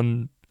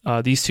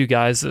these two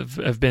guys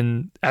have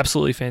been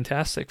absolutely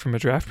fantastic from a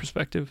draft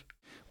perspective.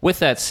 With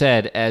that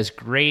said, as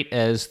great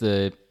as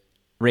the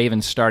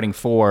Ravens starting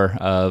 4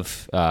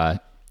 of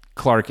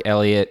Clark,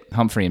 Elliott,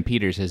 Humphrey, and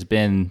Peters has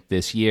been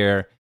this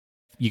year,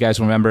 you guys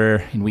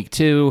remember in week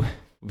 2,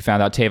 we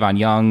found out Tavon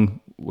Young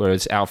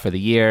was out for the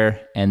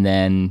year, and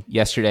then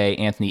yesterday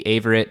Anthony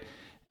Averett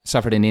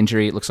suffered an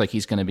injury. It looks like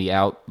he's going to be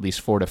out at least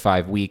 4 to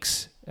 5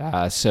 weeks.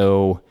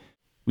 So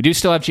we do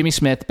still have Jimmy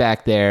Smith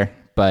back there,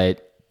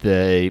 but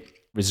the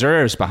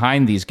reserves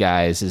behind these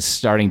guys is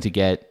starting to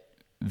get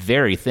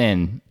very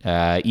thin.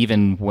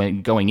 Even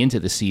when going into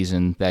the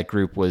season, that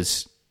group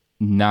was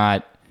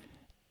not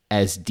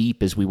as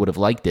deep as we would have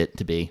liked it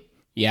to be.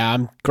 Yeah,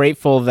 I'm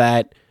grateful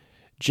that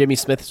Jimmy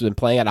Smith has been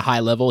playing at a high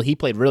level. He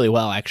played really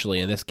well, actually,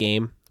 in this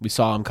game. We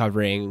saw him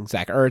covering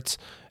Zach Ertz.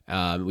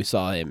 We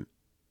saw him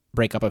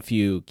break up a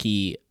few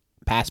key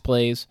pass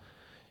plays.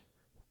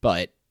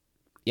 But,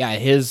 yeah,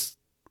 his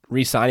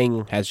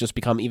re-signing has just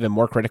become even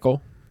more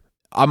critical.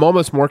 I'm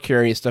almost more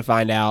curious to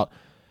find out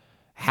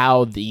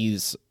how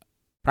these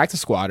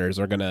practice squatters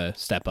are going to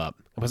step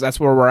up, because that's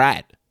where we're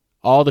at.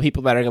 All the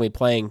people that are going to be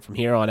playing from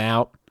here on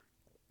out,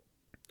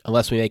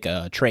 unless we make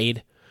a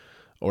trade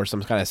or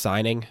some kind of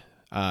signing,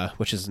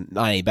 which is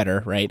not any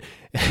better, right?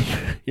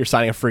 You're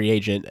signing a free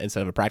agent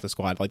instead of a practice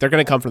squad. They're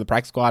going to come from the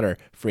practice squad or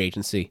free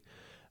agency,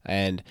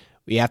 and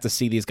we have to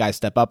see these guys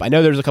step up. I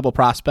know there's a couple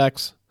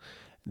prospects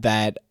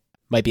that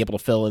might be able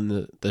to fill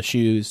in the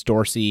shoes.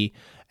 Dorsey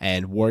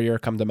and Warrior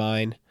come to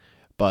mind,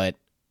 but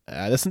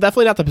this is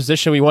definitely not the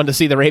position we wanted to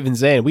see the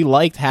Ravens in. We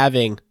liked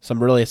having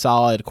some really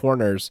solid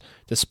corners,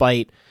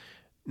 despite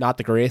not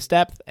the greatest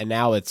depth, and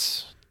now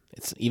it's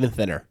even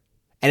thinner.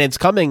 And it's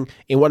coming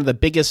in one of the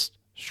biggest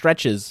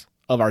stretches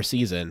of our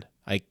season.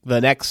 We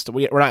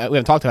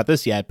haven't talked about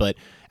this yet, but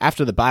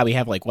after the bye, we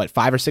have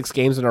 5 or 6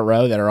 games in a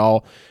row that are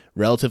all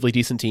relatively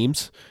decent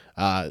teams,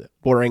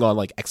 bordering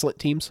on excellent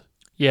teams.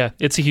 Yeah,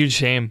 it's a huge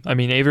shame. I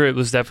mean, Averett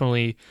was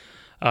definitely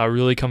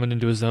really coming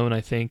into his own,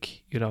 I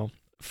think.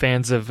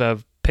 Fans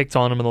have picked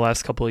on him in the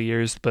last couple of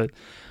years, but,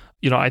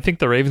 I think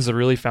the Ravens have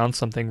really found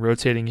something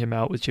rotating him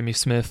out with Jimmy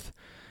Smith,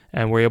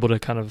 and we're able to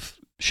kind of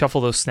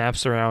shuffle those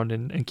snaps around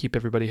and keep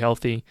everybody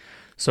healthy.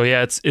 So,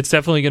 yeah, it's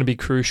definitely going to be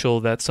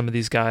crucial that some of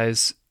these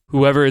guys,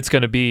 whoever it's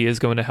going to be, is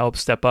going to help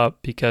step up,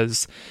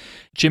 because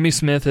Jimmy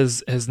Smith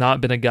has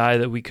not been a guy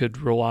that we could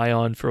rely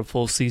on for a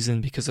full season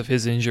because of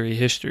his injury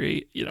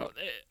history.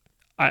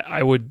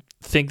 I would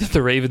think that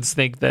the Ravens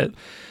think that,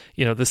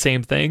 the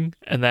same thing,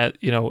 and that,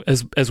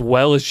 as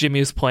well as Jimmy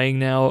is playing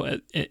now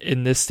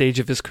in this stage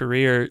of his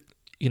career,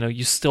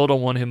 you still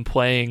don't want him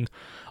playing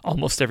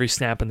almost every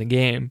snap in the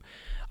game.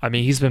 I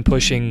mean, he's been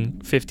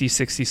pushing 50,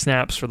 60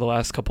 snaps for the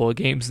last couple of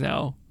games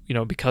now,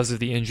 because of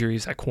the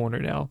injuries at corner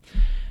now.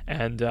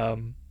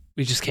 And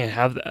we just can't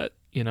have that.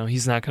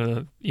 He's not going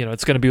to,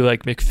 it's going to be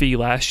like McPhee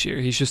last year.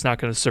 He's just not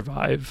going to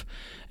survive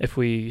if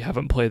we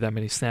haven't played that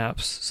many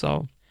snaps.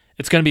 So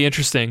it's going to be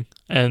interesting.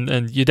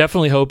 And you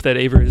definitely hope that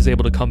Averett is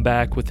able to come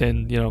back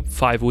within,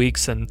 5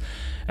 weeks and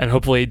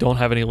hopefully don't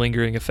have any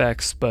lingering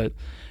effects. But,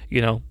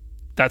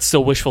 that's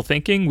still wishful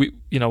thinking.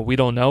 We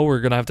don't know.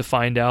 We're going to have to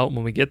find out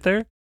when we get there.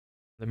 In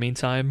the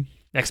meantime,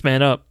 next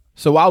man up.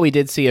 So while we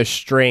did see a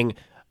string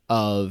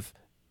of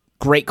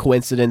great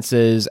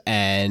coincidences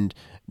and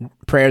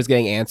prayers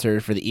getting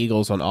answered for the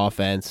Eagles on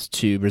offense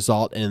to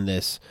result in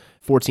this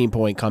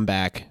 14-point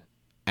comeback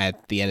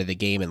at the end of the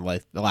game in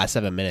the last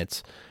 7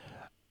 minutes,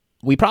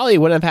 we probably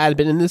wouldn't have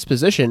been in this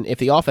position if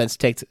the offense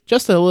takes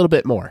just a little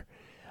bit more.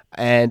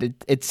 And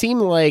it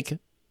seemed like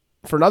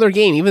for another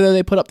game, even though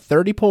they put up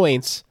 30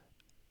 points,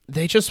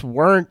 they just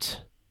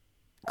weren't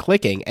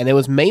clicking. And it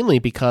was mainly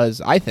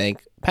because, I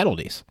think,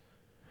 penalties.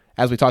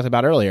 As we talked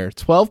about earlier,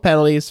 12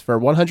 penalties for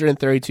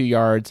 132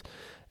 yards,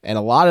 and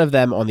a lot of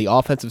them on the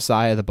offensive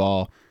side of the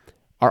ball.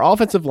 Our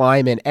offensive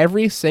linemen,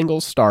 every single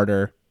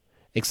starter,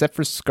 except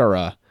for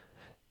Skura,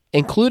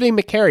 including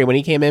McCary when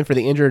he came in for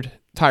the injured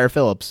Tyre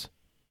Phillips,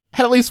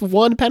 had at least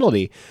one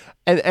penalty.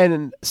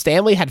 And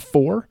Stanley had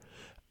 4.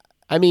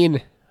 I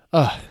mean,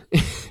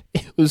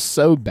 it was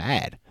so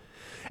bad.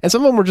 And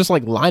some of them were just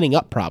like lining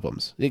up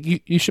problems.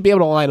 You should be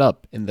able to line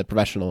up in the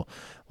professional,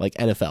 like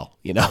NFL,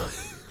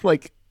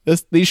 like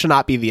these should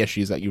not be the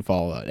issues that you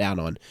fall down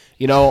on.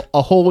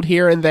 A hold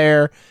here and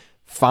there,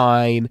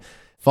 fine.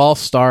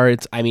 False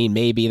starts. I mean,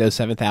 maybe those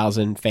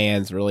 7,000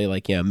 fans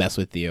really mess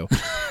with you.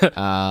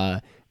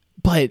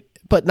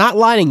 But not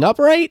lining up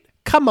right?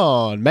 Come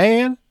on,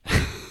 man.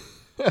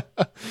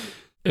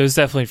 It was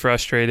definitely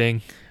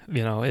frustrating.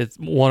 It's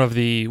one of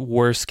the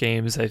worst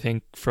games, I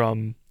think,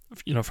 from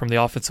the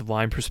offensive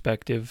line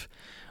perspective.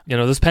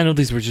 Those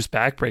penalties were just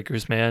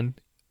backbreakers, man.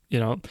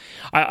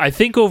 I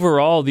think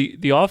overall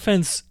the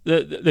offense,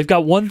 they've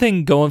got one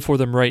thing going for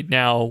them right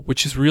now,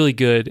 which is really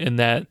good, in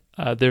that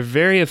they're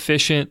very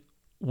efficient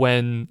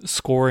when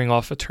scoring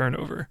off a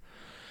turnover.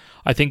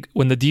 I think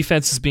when the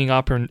defense is being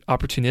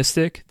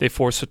opportunistic, they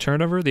force a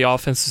turnover, the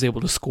offense is able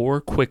to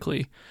score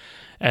quickly.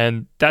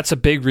 And that's a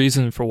big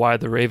reason for why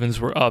the Ravens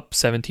were up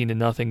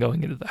 17-0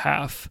 going into the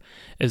half,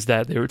 is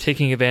that they were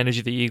taking advantage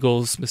of the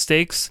Eagles'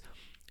 mistakes,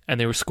 and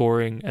they were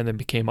scoring and then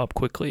became up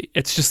quickly.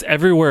 It's just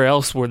everywhere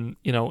else when,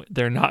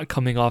 they're not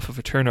coming off of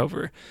a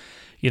turnover.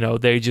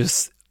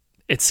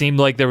 It seemed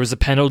like there was a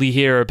penalty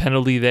here, a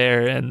penalty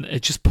there, and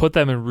it just put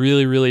them in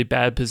really, really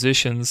bad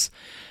positions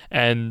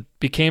and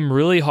became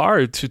really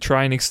hard to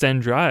try and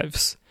extend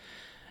drives.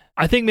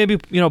 I think maybe,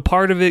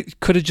 part of it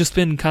could have just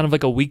been kind of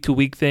like a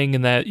week-to-week thing,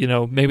 in that,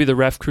 maybe the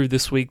ref crew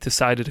this week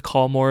decided to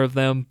call more of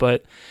them.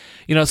 But,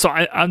 so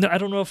I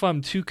don't know if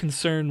I'm too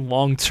concerned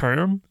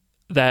long-term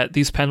that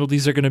these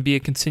penalties are going to be a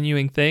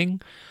continuing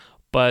thing,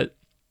 but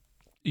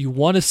you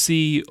want to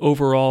see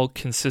overall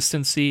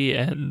consistency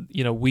and,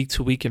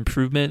 week-to-week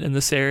improvement in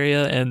this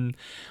area. And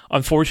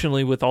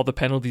unfortunately, with all the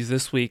penalties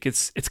this week,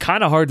 it's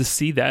kind of hard to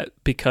see that,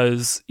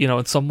 because,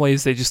 in some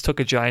ways they just took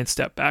a giant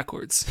step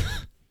backwards.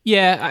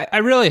 Yeah, I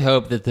really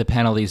hope that the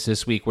penalties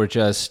this week were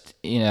just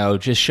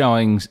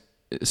showing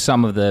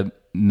some of the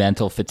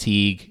mental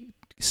fatigue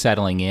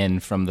settling in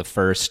from the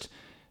first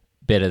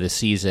bit of the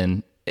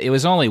season. It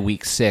was only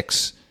week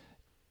 6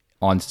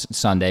 on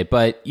Sunday,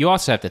 but you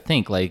also have to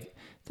think,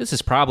 this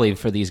has probably,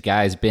 for these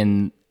guys,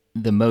 been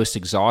the most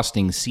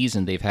exhausting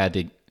season they've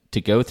had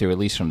to go through, at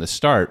least from the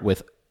start,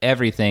 with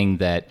everything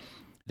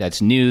that's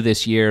new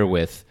this year,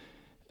 with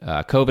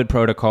COVID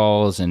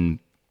protocols and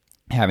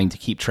having to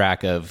keep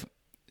track of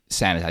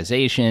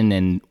sanitization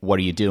and what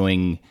are you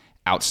doing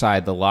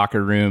outside the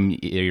locker room.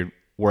 You're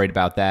worried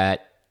about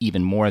that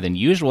even more than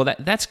usual.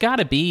 It's got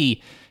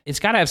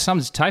to have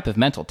some type of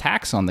mental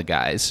tax on the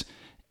guys.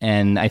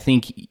 And I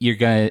think you're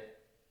going to,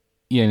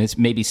 it's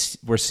maybe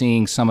we're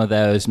seeing some of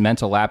those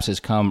mental lapses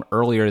come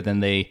earlier than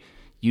they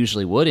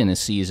usually would in a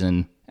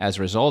season as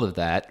a result of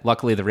that.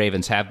 Luckily, the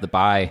Ravens have the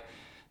bye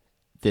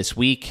this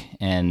week,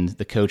 and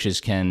the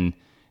coaches can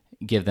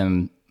give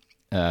them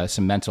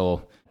some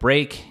mental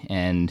break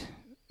and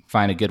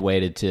find a good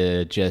way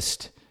to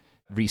just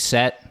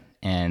reset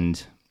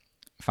and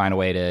find a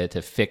way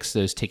to fix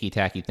those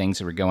ticky-tacky things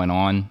that were going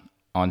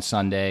on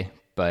Sunday.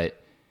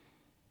 But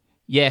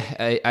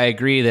yeah, I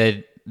agree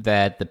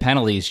that the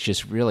penalties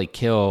just really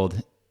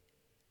killed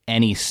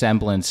any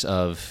semblance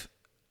of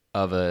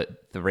the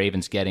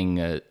Ravens getting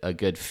a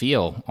good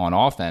feel on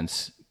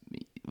offense.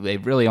 They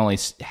really only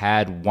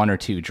had one or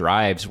two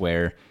drives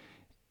where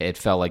it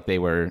felt like they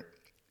were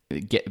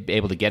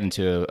able to get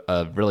into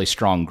a really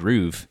strong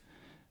groove.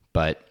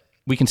 But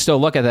we can still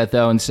look at that,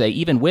 though, and say,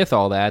 even with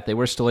all that, they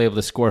were still able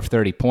to score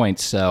 30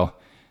 points. So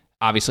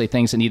obviously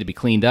things that need to be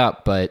cleaned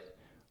up, but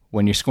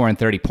when you're scoring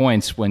 30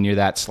 points, when you're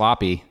that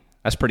sloppy,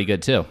 that's pretty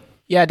good too.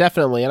 Yeah,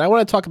 definitely. And I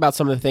want to talk about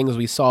some of the things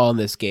we saw in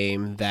this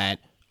game that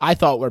I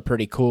thought were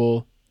pretty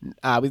cool.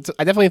 I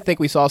definitely think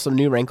we saw some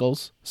new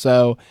wrinkles.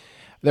 So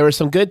there were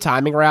some good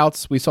timing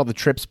routes. We saw the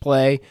trips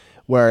play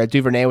where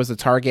Duvernay was the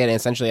target and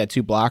essentially had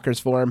two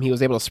blockers for him. He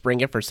was able to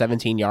spring it for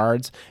 17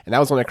 yards, and that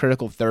was on a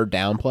critical third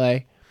down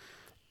play.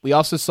 We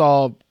also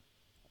saw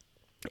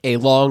a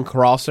long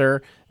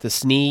crosser to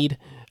Snead.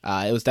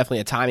 It was definitely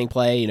a timing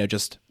play,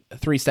 just a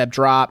 3-step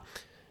drop,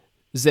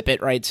 zip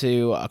it right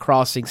to a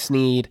crossing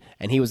Snead,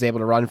 and he was able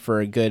to run for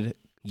a good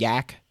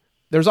yak.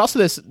 There's also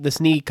this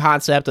neat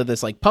concept of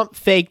this like pump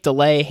fake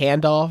delay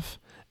handoff,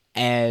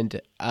 and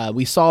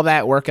we saw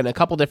that work in a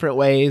couple different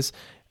ways,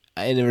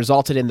 and it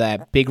resulted in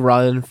that big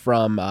run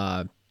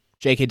from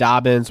J.K.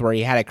 Dobbins where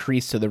he had a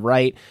crease to the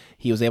right.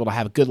 He was able to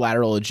have good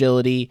lateral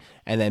agility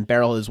and then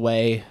barrel his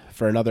way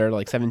for another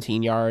like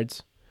 17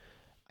 yards.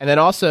 And then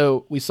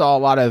also we saw a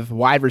lot of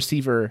wide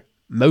receiver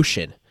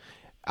motion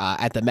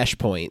at the mesh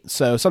point.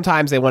 So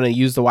sometimes they want to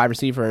use the wide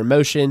receiver in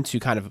motion to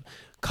kind of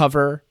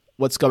cover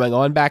what's going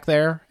on back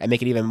there and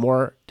make it even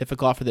more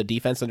difficult for the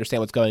defense to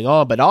understand what's going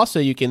on. But also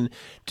you can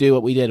do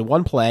what we did in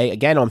one play,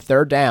 again on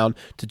third down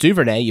to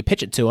Duvernay. You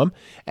pitch it to him,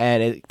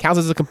 and it counts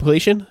as a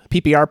completion,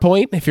 PPR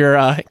point, if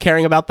you're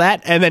caring about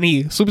that. And then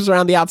he swoops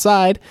around the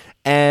outside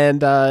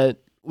and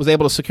was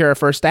able to secure a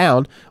first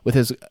down with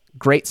his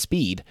great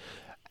speed.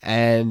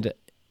 And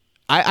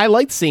I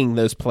liked seeing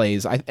those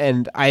plays,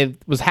 and I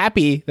was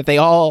happy that they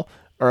all,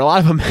 or a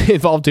lot of them,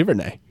 involved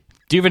Duvernay.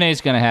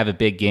 Duvernay's going to have a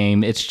big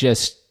game. It's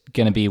just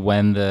going to be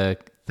when the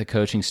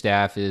coaching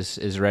staff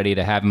is ready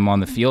to have him on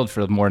the field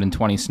for more than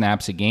 20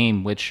 snaps a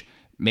game, which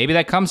maybe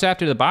that comes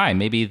after the bye.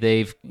 Maybe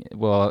they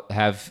will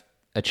have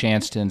a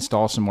chance to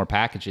install some more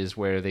packages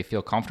where they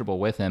feel comfortable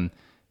with him.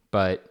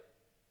 But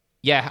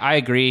yeah, I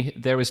agree.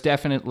 There was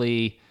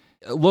definitely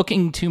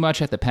looking too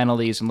much at the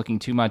penalties and looking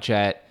too much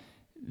at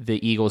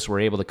the Eagles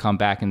were able to come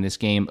back in this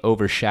game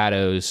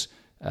overshadows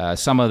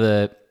some of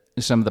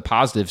the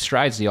positive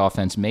strides the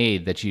offense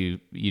made that you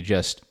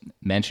just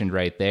mentioned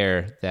right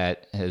there.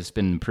 That has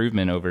been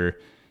improvement over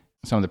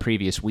some of the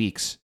previous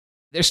weeks.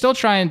 They're still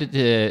trying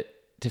to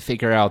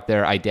figure out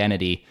their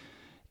identity,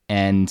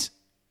 and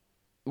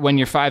when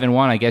you're 5-1,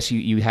 I guess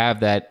you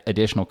have that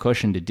additional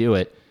cushion to do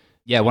it.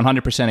 Yeah,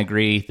 100%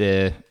 agree.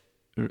 The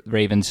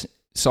Ravens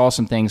saw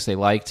some things they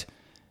liked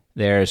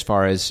there as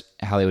far as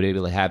how they would be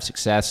able to have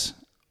success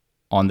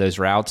on those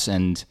routes,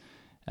 and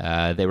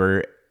they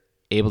were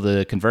able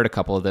to convert a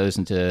couple of those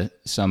into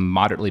some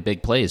moderately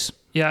big plays.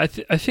 Yeah,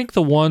 I think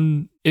the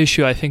one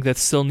issue I think that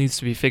still needs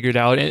to be figured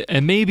out,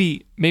 and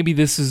maybe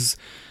this is,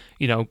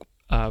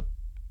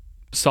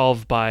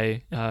 solved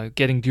by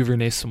getting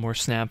Duvernay some more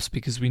snaps,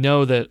 because we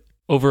know that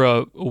over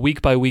a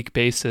week-by-week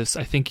basis,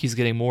 I think he's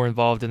getting more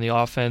involved in the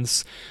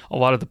offense. A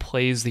lot of the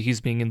plays that he's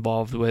being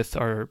involved with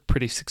are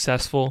pretty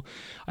successful.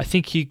 I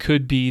think he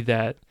could be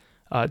that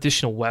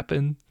additional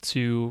weapon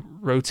to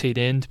rotate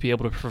in to be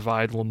able to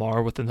provide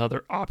Lamar with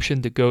another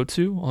option to go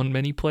to on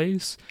many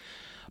plays.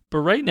 But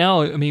right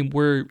now, I mean,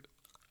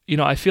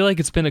 I feel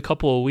like it's been a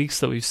couple of weeks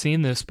that we've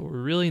seen this, but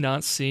we're really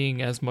not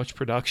seeing as much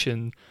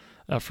production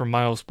from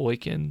Miles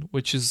Boykin,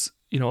 which is,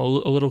 a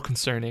little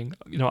concerning.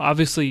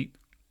 Obviously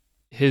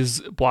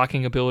his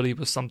blocking ability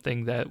was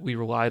something that we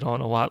relied on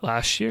a lot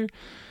last year,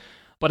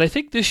 but I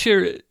think this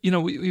year,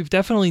 we've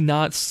definitely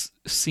not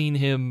seen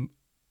him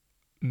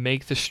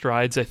make the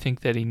strides I think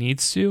that he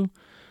needs to.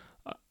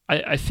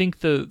 I think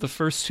the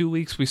first 2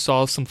 weeks we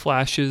saw some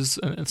flashes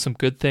and some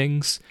good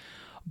things,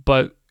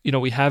 but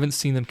we haven't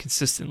seen them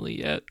consistently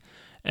yet.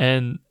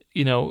 And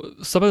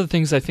some of the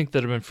things I think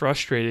that have been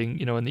frustrating,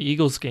 in the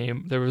Eagles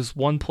game, there was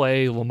one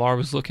play Lamar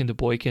was looking to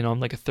Boykin on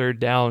like a third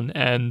down,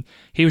 and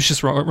he was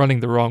just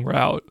running the wrong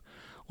route.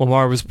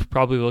 Lamar was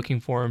probably looking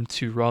for him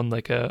to run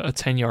like a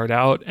 10-yard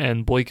out,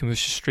 and Boykin was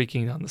just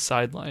streaking down the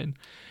sideline.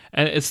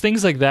 And it's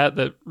things like that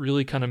that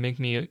really kind of make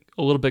me a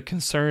little bit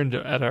concerned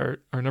at our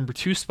number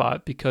 2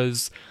 spot,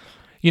 because,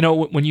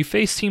 when you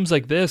face teams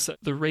like this,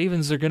 the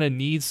Ravens are going to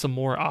need some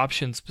more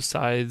options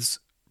besides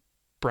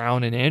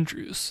Brown and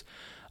Andrews.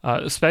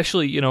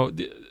 Especially,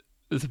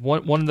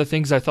 one of the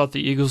things I thought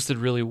the Eagles did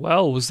really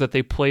well was that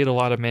they played a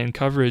lot of man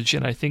coverage,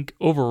 and I think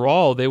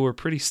overall they were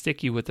pretty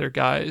sticky with their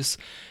guys,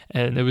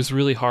 and it was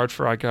really hard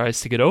for our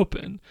guys to get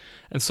open.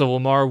 And so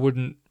Lamar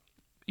wasn't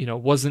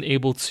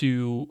able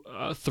to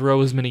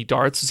throw as many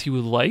darts as he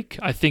would like.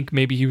 I think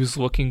maybe he was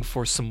looking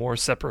for some more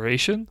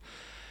separation.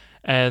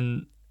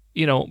 And,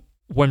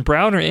 when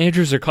Brown or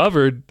Andrews are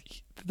covered,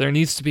 there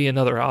needs to be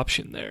another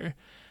option there.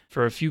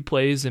 For a few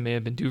plays, it may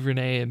have been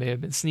Duvernay, it may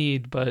have been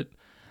Snead, but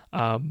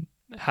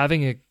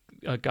having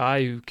a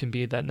guy who can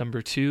be that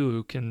number 2,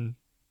 who can,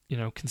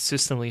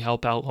 consistently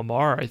help out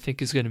Lamar, I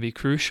think is going to be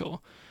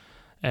crucial.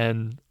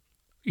 And,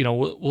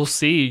 we'll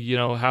see,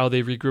 how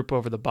they regroup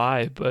over the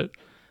bye, but,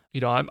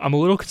 I'm a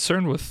little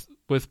concerned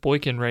with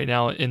Boykin right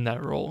now in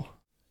that role.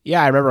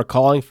 Yeah, I remember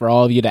calling for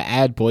all of you to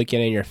add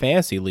Boykin in your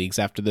fantasy leagues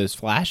after those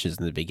flashes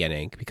in the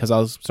beginning because I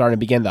was starting to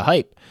begin the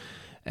hype.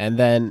 And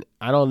then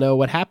I don't know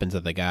what happened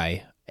to the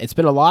guy. It's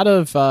been a lot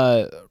of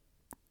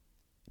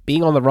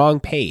being on the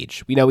wrong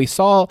page. We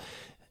saw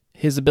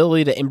his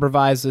ability to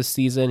improvise this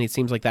season. It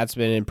seems like that's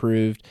been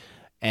improved.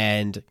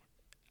 And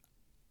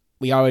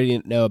we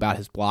already know about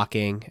his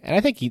blocking. And I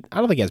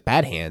don't think he has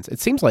bad hands. It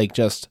seems like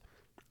just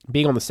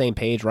being on the same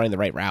page, running the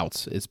right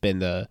routes has been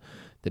the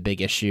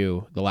big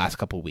issue the last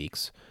couple of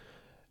weeks.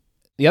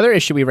 The other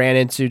issue we ran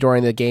into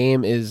during the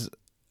game is,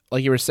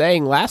 like you were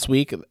saying last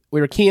week,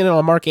 we were keying in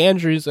on Mark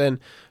Andrews and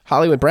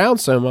Hollywood Brown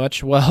so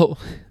much. Well,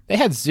 they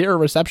had 0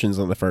 receptions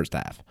in the first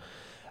half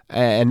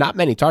and not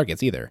many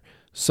targets either.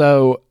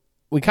 So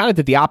we kind of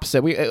did the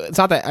opposite. It's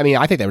not that,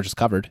 I think they were just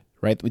covered,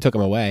 right? We took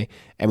them away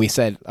and we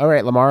said, all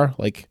right, Lamar,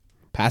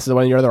 pass to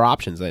one of your other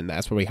options. And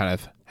that's where we kind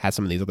of had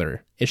some of these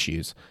other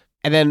issues.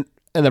 And then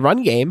in the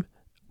run game,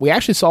 we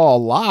actually saw a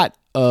lot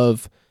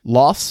of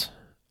loss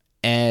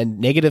and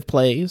negative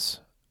plays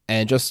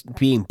and just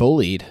being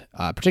bullied,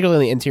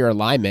 particularly the interior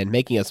linemen,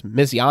 making us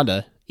miss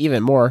Yanda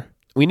even more.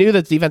 We knew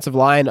that the defensive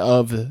line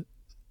of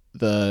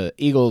the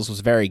Eagles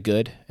was very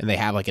good, and they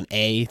have an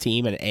A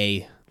team and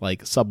A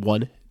sub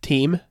 1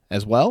 team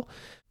as well.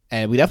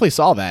 And we definitely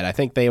saw that. I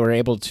think they were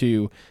able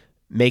to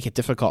make it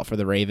difficult for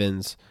the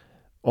Ravens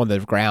on the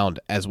ground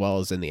as well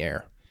as in the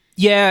air.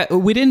 Yeah,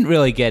 we didn't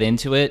really get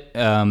into it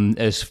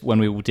as when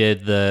we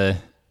did the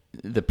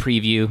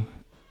preview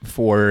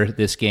for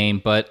this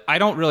game, but I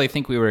don't really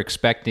think we were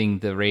expecting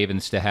the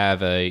Ravens to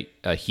have a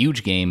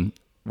huge game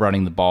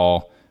running the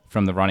ball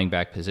from the running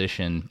back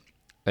position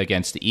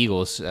against the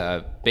Eagles.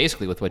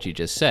 Basically, with what you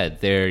just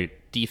said, their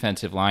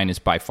defensive line is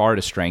by far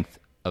the strength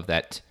of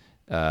that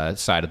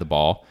side of the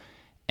ball,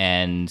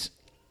 and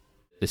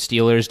the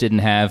Steelers didn't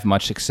have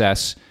much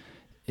success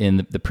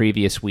in the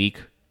previous week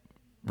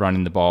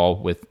running the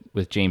ball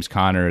with James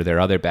Conner or their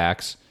other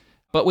backs.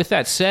 But with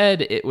that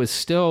said, it was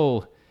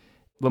still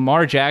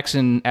Lamar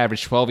Jackson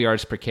averaged 12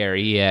 yards per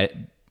carry. He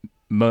had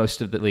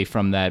most of it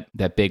from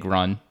that big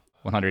run,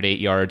 108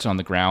 yards on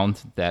the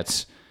ground.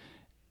 That's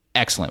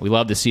excellent. We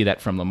love to see that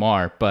from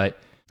Lamar. But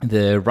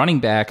the running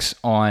backs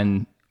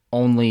on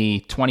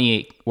only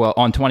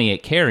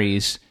 28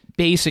 carries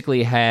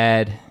basically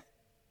had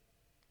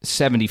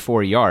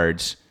 74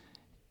 yards.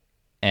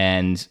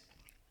 And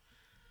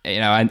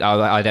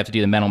I'd have to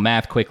do the mental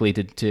math quickly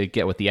to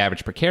get what the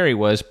average per carry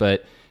was,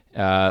 but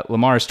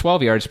Lamar's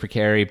 12 yards per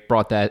carry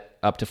brought that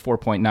up to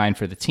 4.9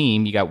 for the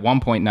team. You got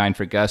 1.9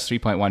 for Gus,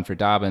 3.1 for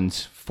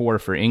Dobbins, 4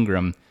 for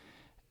Ingram.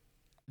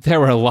 There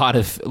were a lot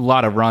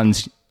of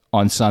runs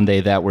on Sunday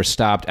that were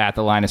stopped at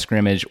the line of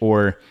scrimmage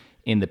or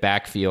in the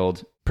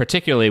backfield,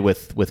 particularly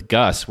with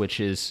Gus, which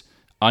is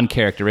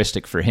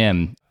uncharacteristic for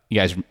him. You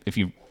guys, if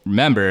you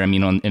remember,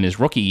 in his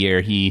rookie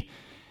year, he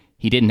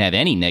didn't have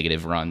any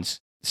negative runs.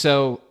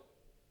 So,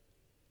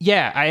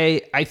 yeah,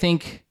 I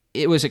think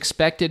it was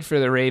expected for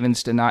the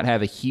Ravens to not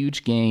have a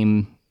huge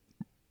game,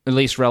 at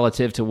least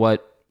relative to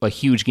what a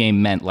huge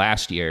game meant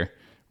last year,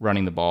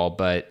 running the ball.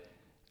 But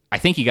I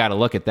think you got to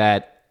look at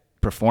that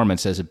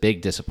performance as a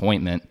big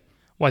disappointment.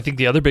 Well, I think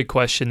the other big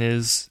question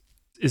is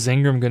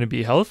Ingram going to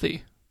be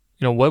healthy?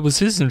 What was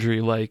his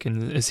injury like?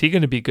 And is he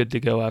going to be good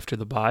to go after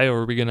the bye,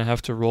 or are we going to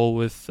have to roll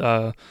with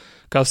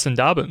Gus and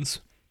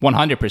Dobbins?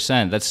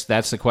 100%.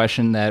 That's the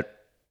question that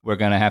we're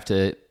going to have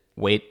to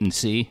wait and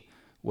see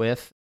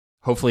with.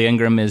 Hopefully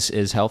Ingram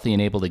is healthy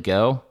and able to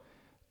go.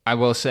 I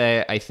will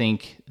say I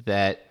think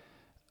that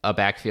a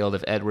backfield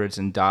of Edwards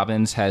and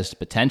Dobbins has the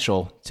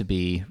potential to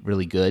be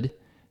really good.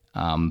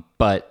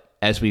 But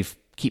as we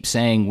keep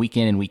saying week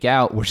in and week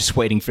out, we're just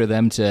waiting for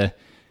them to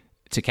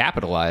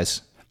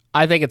capitalize.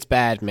 I think it's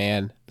bad,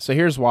 man. So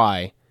here's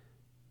why.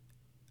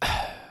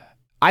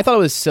 I thought it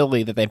was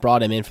silly that they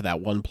brought him in for that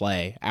one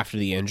play after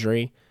the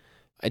injury.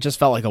 It just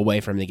felt like a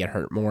way for him to get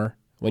hurt more.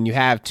 When you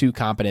have 2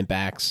 competent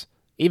backs,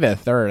 even a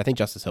third, I think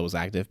Justice Hill was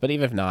active, but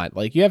even if not,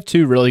 you have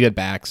 2 really good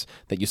backs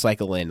that you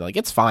cycle in.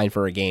 It's fine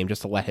for a game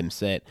just to let him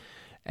sit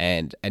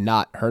and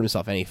not hurt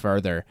himself any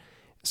further.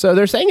 So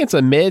they're saying it's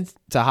a mid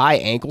to high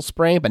ankle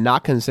sprain, but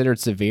not considered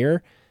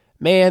severe.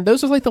 Man,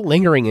 those are the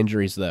lingering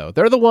injuries, though.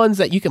 They're the ones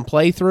that you can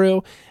play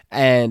through,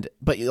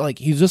 but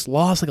you just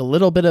lost a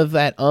little bit of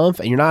that oomph,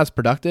 and you're not as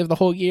productive the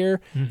whole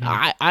year.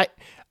 Mm-hmm.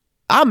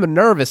 I'm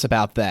nervous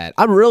about that.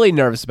 I'm really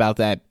nervous about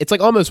that. It's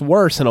almost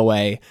worse in a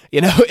way,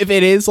 if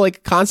it is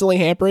constantly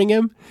hampering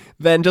him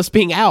than just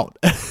being out,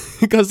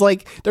 because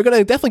they're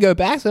gonna definitely go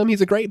back to him.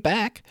 He's a great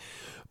back,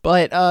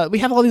 but we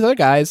have all these other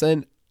guys,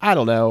 and I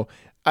don't know.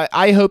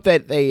 I hope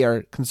that they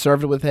are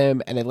conservative with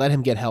him and they let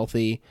him get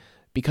healthy,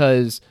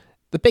 because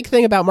the big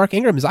thing about Mark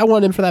Ingram is I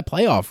want him for that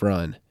playoff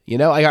run. You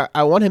know,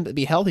 I want him to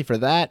be healthy for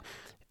that.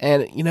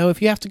 And, you know,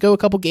 if you have to go a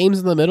couple games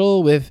in the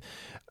middle with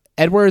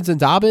Edwards and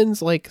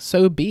Dobbins, like,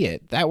 so be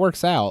it. That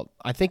works out.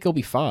 I think he'll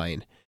be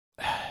fine.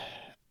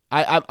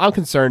 I'm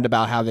concerned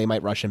about how they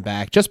might rush him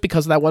back just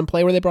because of that one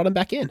play where they brought him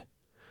back in.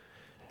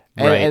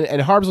 And, Right.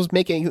 and Harbs was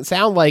making it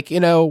sound like, you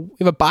know, we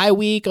have a bye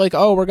week, like,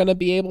 oh, we're going to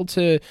be able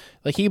to,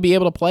 like, he'd be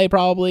able to play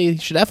probably. He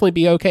should definitely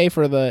be okay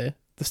for the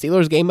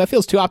Steelers game. That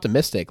feels too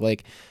optimistic.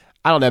 Like,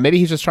 I don't know. Maybe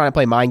he's just trying to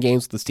play mind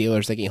games with the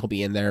Steelers, thinking he'll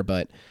be in there,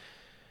 but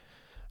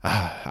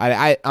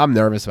I'm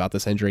nervous about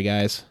this injury,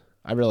 guys.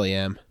 I really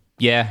am.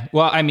 Yeah.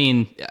 Well, I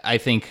mean, I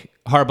think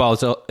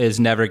Harbaugh is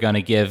never going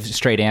to give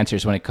straight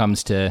answers when it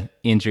comes to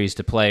injuries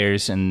to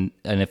players, and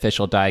an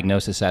official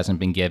diagnosis hasn't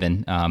been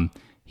given.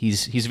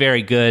 He's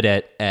very good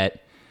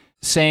at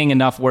saying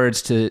enough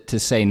words to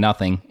say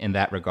nothing in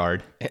that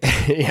regard.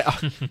 Yeah.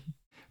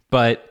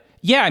 But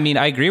yeah, I mean,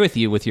 I agree with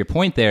you with your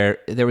point there.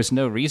 There was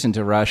no reason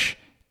to rush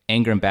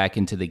Ingram back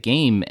into the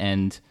game.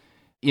 And,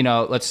 you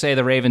know, let's say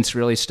the Ravens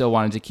really still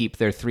wanted to keep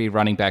their 3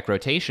 running back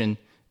rotation.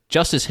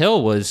 Justice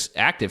Hill was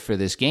active for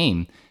this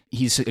game.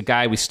 He's a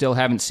guy we still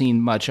haven't seen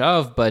much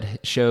of, but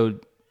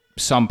showed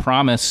some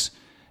promise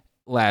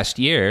last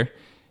year.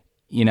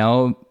 You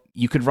know,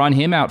 you could run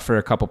him out for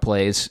a couple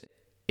plays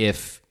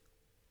if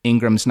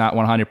Ingram's not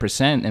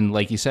 100%. And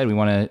like you said, we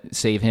want to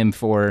save him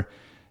for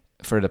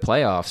the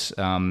playoffs.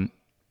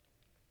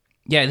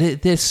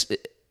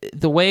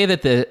 The way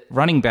that the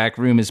running back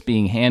room is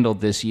being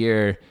handled this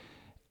year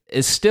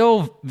is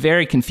still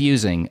very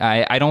confusing.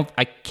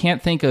 I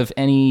can't think of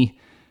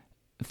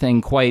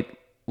anything quite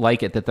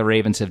like it that the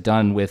Ravens have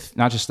done with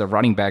not just the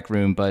running back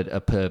room, but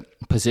a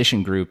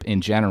position group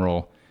in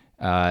general.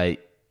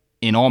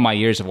 In all my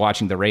years of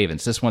watching the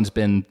Ravens, this one's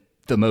been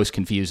the most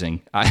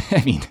confusing.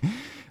 I mean,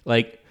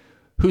 like,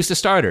 who's the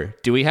starter?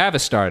 Do we have a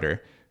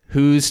starter?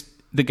 Who's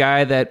the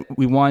guy that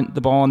we want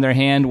the ball in their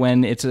hand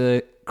when it's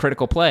a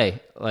critical play?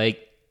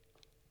 Like,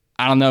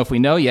 I don't know if we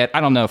know yet.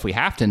 I don't know if we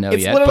have to know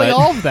It's yet. literally but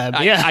all of them.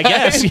 Yeah. I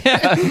guess.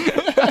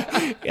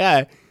 Yeah.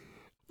 Yeah.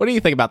 What do you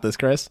think about this,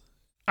 Chris?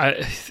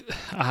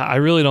 I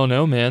really don't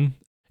know, man.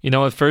 You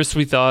know, at first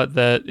we thought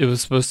that it was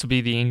supposed to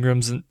be the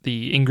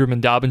Ingram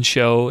and Dobbins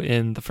show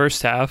in the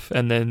first half,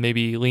 and then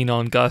maybe lean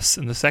on Gus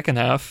in the second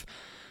half.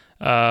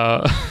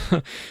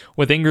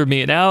 With Ingram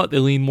being out, they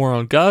lean more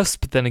on Gus,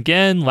 but then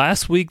again,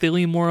 last week they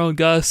lean more on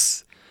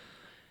Gus,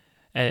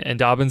 and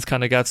Dobbins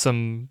kind of got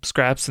some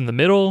scraps in the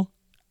middle.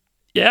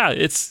 Yeah,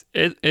 it's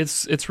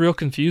real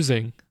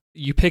confusing.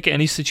 You pick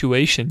any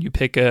situation, you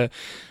pick a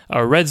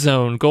red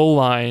zone, goal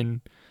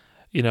line,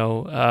 you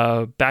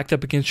know, backed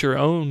up against your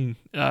own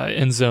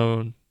end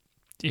zone,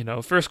 you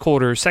know, first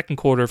quarter, second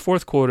quarter,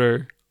 fourth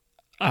quarter,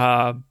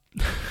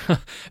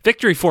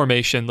 victory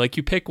formation, like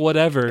you pick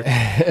whatever.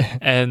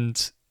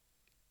 And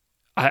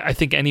I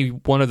think any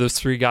one of those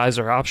 3 guys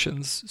are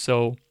options.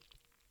 So,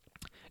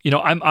 you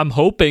know, I'm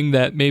hoping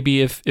that maybe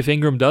if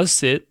Ingram does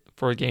sit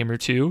for a game or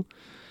 2,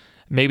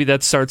 maybe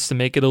that starts to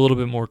make it a little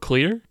bit more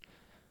clear.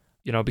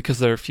 You know, because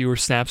there are fewer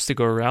snaps to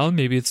go around,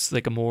 maybe it's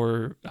like a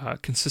more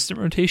consistent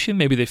rotation.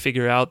 Maybe they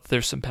figure out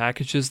there's some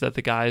packages that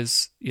the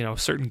guys, you know,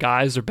 certain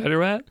guys are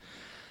better at.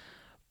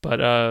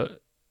 But,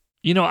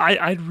 you know,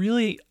 I'd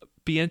really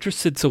be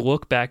interested to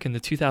look back in the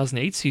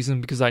 2008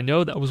 season, because I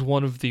know that was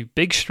one of the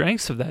big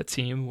strengths of that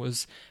team,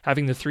 was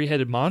having the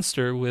 3-headed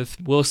monster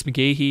with Willis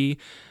McGahee,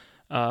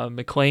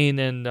 McLean,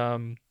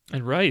 and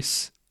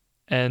Rice.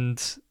 And,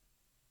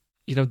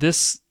 you know,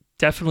 this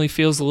definitely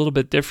feels a little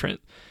bit different.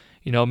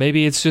 You know,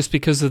 maybe it's just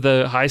because of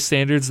the high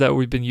standards that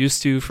we've been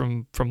used to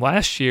from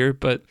last year,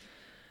 but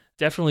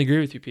definitely agree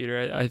with you,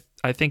 Peter.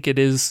 I think it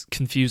is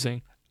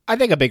confusing. I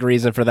think a big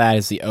reason for that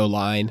is the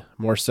O-line,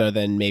 more so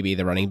than maybe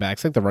the running backs.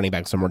 I think the running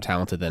backs are more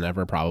talented than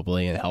ever,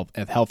 probably, and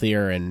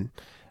healthier and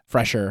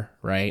fresher,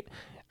 right?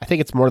 I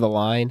think it's more the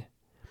line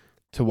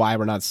to why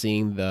we're not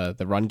seeing the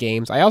run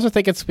games. I also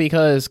think it's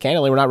because,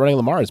 candidly, we're not running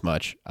Lamar as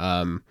much.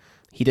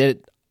 He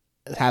did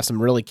have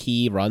some really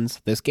key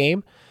runs this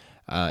game,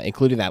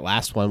 including that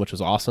last one, which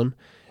was awesome.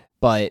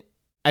 But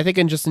I think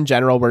in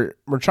general, we're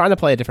trying to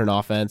play a different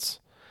offense,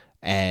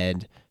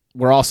 and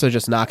we're also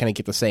just not going to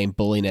get the same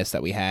bulliness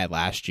that we had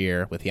last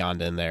year with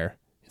Yonda in there.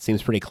 It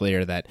seems pretty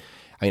clear that,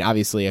 I mean,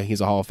 obviously he's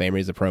a Hall of Famer,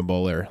 he's a Pro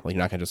Bowler. Like,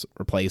 you're not going to just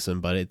replace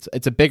him, but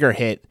it's a bigger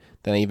hit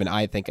than even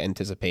I think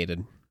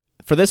anticipated.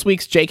 For this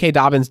week's J.K.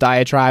 Dobbins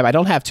diatribe, I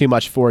don't have too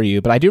much for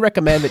you, but I do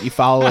recommend that you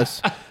follow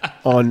us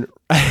on...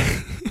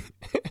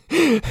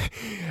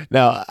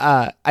 No,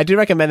 I do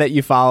recommend that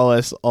you follow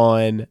us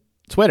on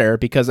Twitter,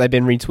 because I've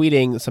been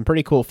retweeting some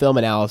pretty cool film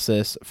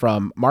analysis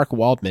from Mark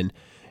Waldman,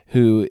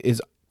 who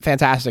is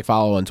fantastic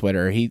follow on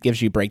Twitter. He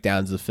gives you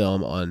breakdowns of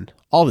film on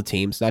all the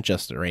teams, not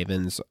just the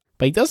Ravens,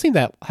 but he does seem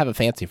to have a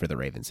fancy for the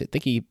Ravens. I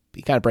think he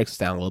kind of breaks us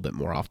down a little bit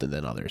more often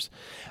than others.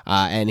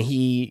 And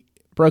he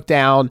broke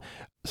down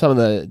some of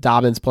the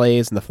Dobbins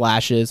plays and the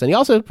flashes, and he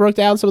also broke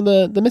down some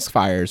of the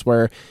misfires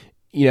where,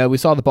 you know, we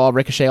saw the ball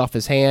ricochet off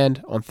his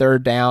hand on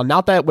 3rd down.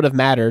 Not that it would have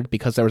mattered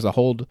because there was a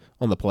hold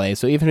on the play.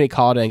 So even if he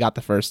called it and got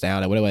the first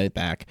down, it would have went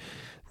back.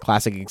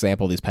 Classic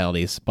example of these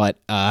penalties. But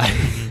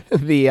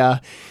he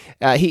tried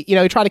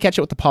to catch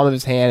it with the palm of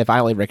his hand. It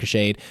violently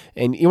ricocheted.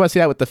 And you want to see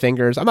that with the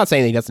fingers. I'm not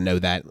saying that he doesn't know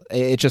that.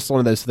 It's just one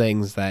of those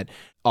things that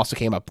also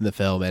came up in the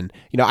film. And,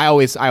 I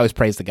always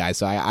praise the guy,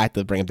 so I have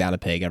to bring him down a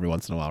peg every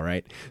once in a while,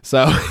 right?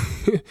 So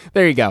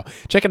there you go.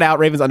 Check it out,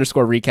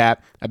 Ravens_recap.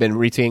 I've been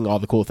retweeting all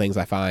the cool things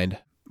I find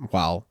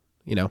while,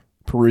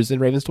 perusing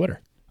Ravens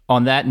Twitter.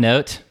 On that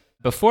note,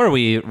 before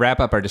we wrap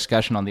up our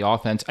discussion on the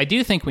offense, I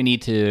do think we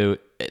need to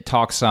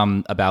talk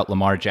some about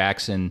Lamar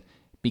Jackson,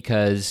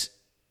 because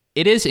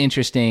it is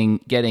interesting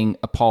getting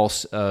a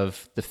pulse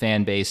of the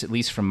fan base, at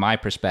least from my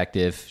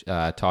perspective,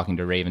 talking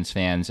to Ravens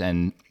fans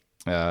and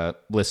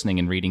listening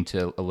and reading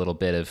to a little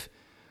bit of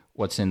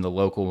what's in the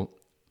local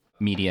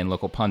media and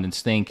local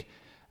pundits think.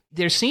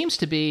 There seems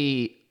to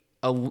be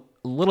a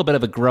little bit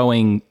of a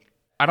growing,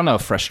 I don't know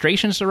if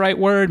frustration is the right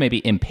word,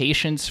 maybe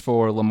impatience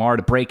for Lamar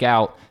to break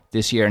out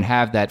this year and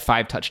have that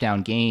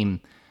 5-touchdown game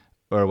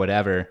or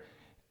whatever.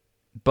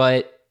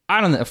 But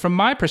I don't know. From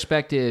my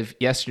perspective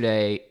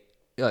yesterday,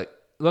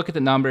 look at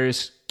the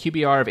numbers.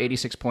 QBR of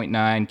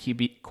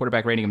 86.9,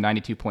 quarterback rating of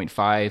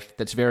 92.5.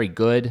 That's very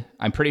good.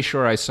 I'm pretty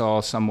sure I saw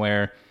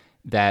somewhere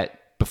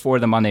that before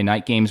the Monday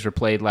night games were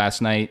played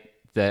last night,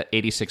 the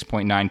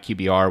 86.9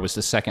 QBR was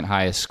the second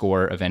highest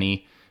score of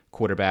any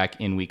quarterback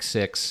in Week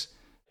 6.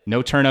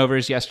 No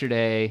turnovers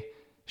yesterday.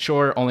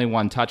 Sure, only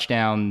one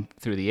touchdown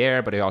through the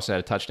air, but he also had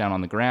a touchdown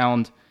on the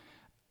ground.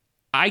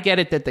 I get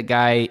it that the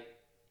guy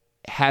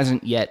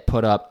hasn't yet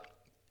put up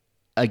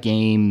a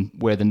game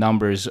where the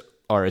numbers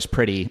are as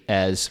pretty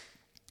as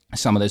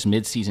some of those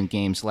midseason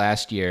games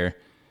last year,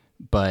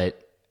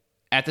 but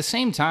at the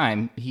same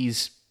time,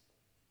 he's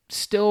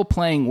still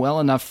playing well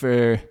enough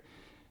for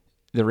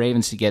the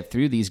Ravens to get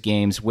through these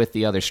games with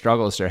the other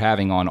struggles they're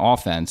having on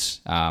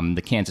offense,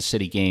 the Kansas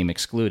City game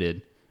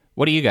excluded.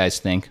 What do you guys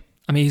think?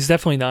 I mean, he's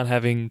definitely not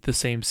having the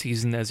same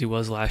season as he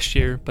was last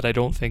year, but I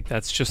don't think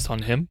that's just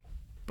on him.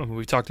 I mean,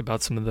 we talked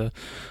about some of the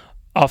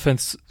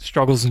offense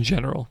struggles in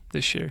general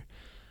this year.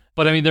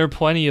 But I mean, there are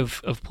plenty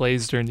of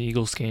plays during the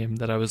Eagles game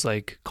that I was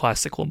like,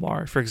 classic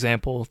Lamar. For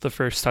example, the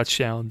first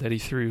touchdown that he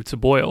threw to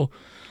Boyle,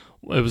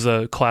 it was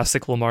a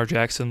classic Lamar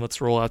Jackson.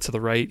 Let's roll out to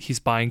the right. He's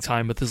buying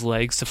time with his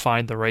legs to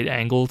find the right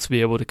angle to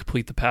be able to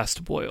complete the pass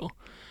to Boyle.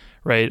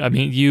 Right? I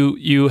mean,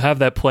 you have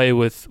that play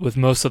with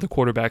most of the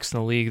quarterbacks in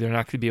the league. They're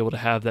not going to be able to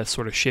have that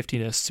sort of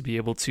shiftiness to be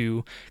able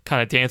to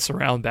kind of dance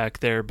around back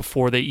there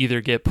before they either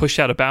get pushed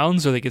out of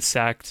bounds or they get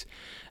sacked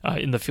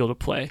in the field of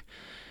play.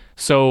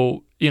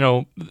 So,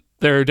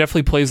 there are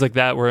definitely plays like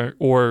that where,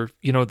 or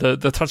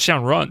the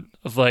touchdown run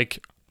of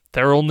like,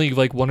 there are only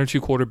like one or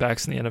two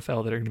quarterbacks in the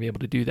NFL that are going to be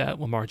able to do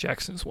that. Lamar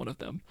Jackson is one of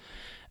them.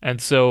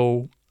 And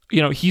so,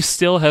 he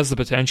still has the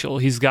potential.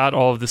 He's got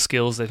all of the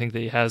skills I think that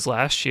he has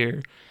last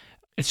year.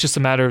 It's just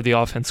a matter of the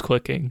offense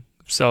clicking.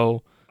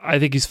 So I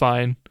think he's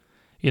fine.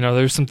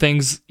 There's some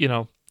things,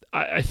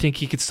 I think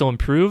he could still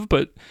improve,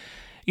 but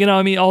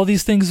all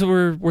these things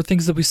were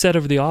things that we said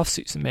over the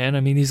offseason, man. I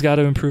mean, he's got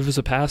to improve as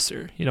a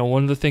passer.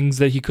 One of the things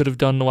that he could have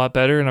done a lot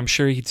better, and I'm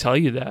sure he'd tell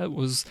you that,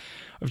 was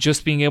of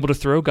just being able to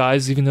throw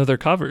guys even though they're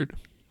covered.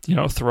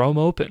 Throw them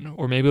open,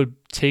 or maybe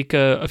take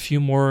a few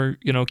more,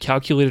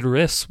 calculated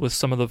risks with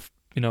some of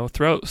the,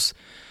 throws.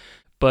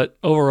 But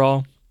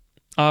overall,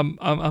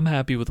 I'm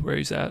happy with where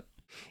he's at.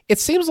 It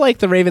seems like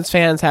the Ravens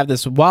fans have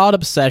this wild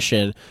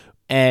obsession,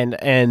 and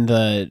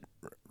the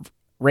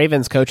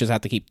Ravens coaches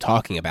have to keep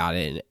talking about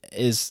it,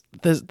 is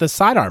the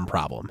sidearm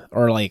problem,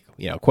 or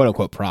quote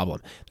unquote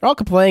problem. They're all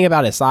complaining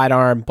about his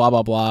sidearm, blah,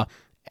 blah, blah.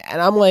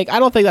 And I'm like, I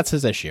don't think that's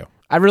his issue.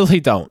 I really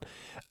don't.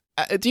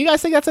 Do you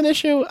guys think that's an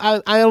issue?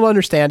 I don't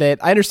understand it.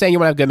 I understand you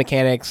want to have good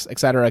mechanics, et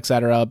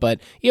cetera, but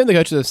even the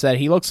coaches have said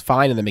he looks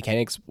fine in the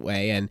mechanics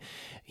way. And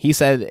he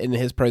said in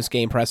his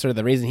post-game presser,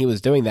 the reason he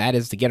was doing that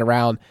is to get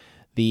around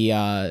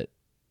the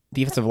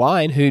defensive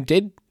line, who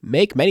did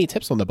make many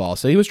tips on the ball.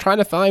 So he was trying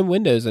to find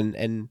windows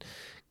and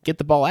get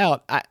the ball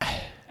out.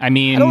 I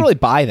mean, I don't really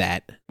buy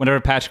that. Whenever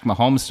Patrick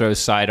Mahomes throws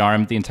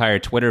sidearm, the entire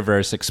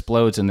Twitterverse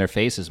explodes and their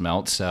faces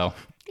melt. So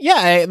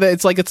yeah,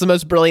 it's like it's the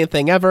most brilliant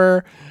thing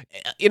ever.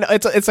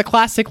 It's a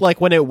classic.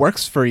 Like, when it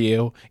works for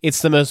you,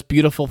 it's the most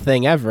beautiful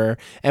thing ever,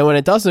 and when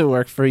it doesn't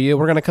work for you,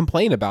 we're gonna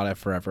complain about it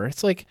forever.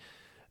 It's like,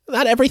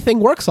 not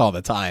everything works all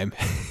the time.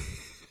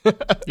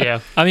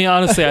 Yeah, I mean,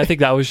 honestly, I think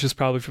that was just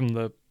probably from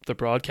the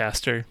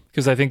broadcaster,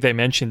 because I think they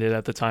mentioned it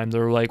at the time. They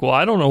were like, well,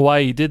 I don't know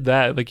why he did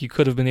that. Like, he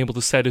could have been able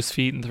to set his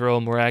feet and throw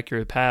a more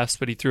accurate pass,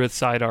 but he threw a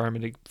sidearm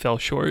and it fell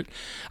short.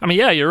 I mean,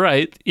 yeah, you're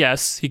right.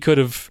 Yes, he could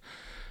have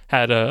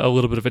had a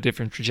little bit of a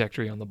different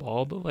trajectory on the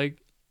ball, but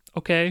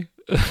okay.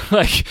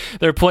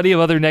 There are plenty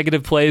of other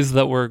negative plays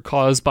that were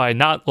caused by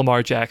not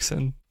Lamar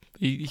Jackson.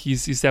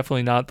 He's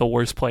definitely not the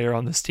worst player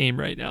on this team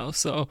right now.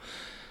 So,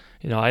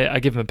 I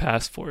give him a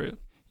pass for it.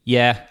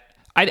 Yeah,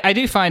 I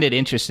do find it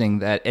interesting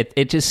that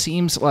it just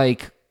seems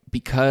like,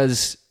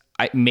 because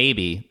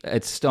maybe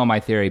it's still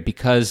my theory,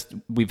 because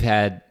we've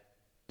had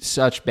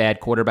such bad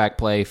quarterback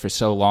play for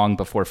so long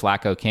before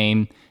Flacco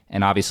came,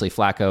 and obviously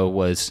Flacco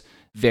was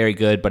very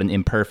good but an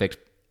imperfect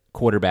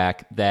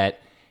quarterback,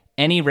 that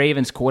any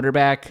Ravens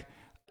quarterback,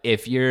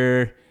 if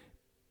you're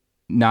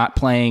not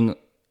playing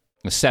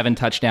a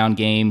 7-touchdown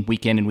game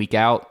week in and week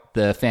out,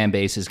 the fan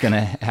base is going to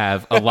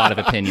have a lot of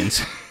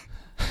opinions.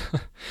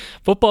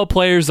 Football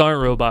players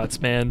aren't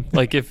robots, man.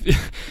 Like if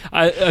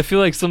I feel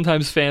like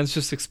sometimes fans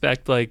just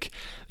expect like,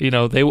 you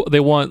know, they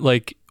want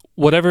like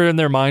whatever in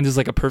their mind is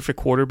like a perfect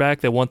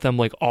quarterback. They want them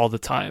like all the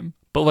time.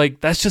 But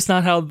like that's just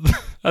not how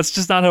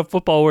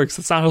football works.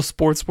 That's not how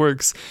sports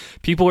works.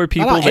 People are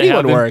people. Not how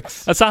anyone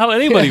works. That's not how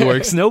anybody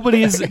works.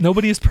 Nobody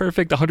is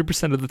perfect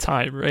 100% of the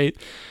time, right?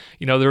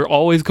 You know, there are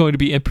always going to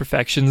be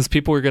imperfections.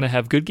 People are going to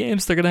have good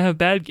games. They're going to have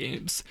bad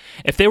games.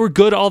 If they were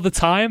good all the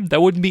time,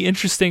 that wouldn't be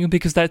interesting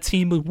because that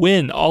team would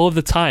win all of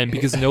the time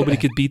because nobody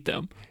could beat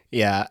them.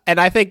 Yeah, and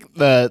I think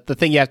the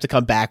thing you have to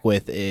come back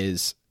with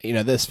is, you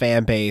know, this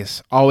fan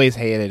base always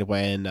hated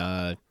when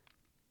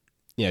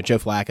you know, Joe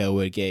Flacco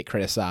would get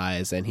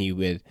criticized and he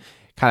would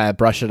kind of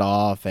brush it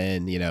off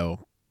and, you know,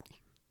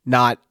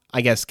 not,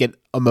 I guess, get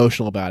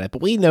emotional about it.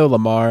 But we know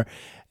Lamar,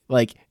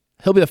 like,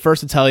 he'll be the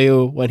first to tell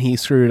you when he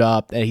screwed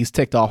up and he's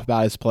ticked off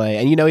about his play.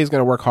 And you know he's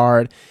going to work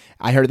hard.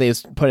 I heard they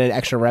put in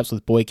extra reps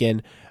with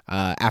Boykin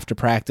after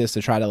practice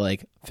to try to,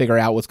 like, figure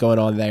out what's going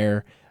on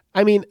there.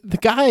 I mean, the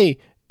guy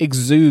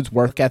exudes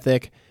work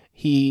ethic.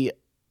 He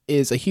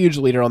is a huge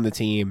leader on the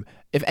team.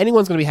 If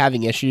anyone's going to be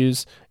having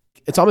issues,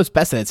 it's almost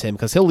best that it's him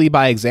because he'll lead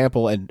by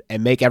example and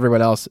make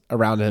everyone else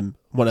around him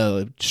want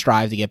to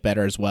strive to get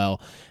better as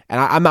well. And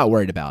I'm not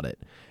worried about it.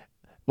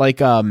 Like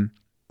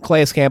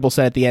Calais Campbell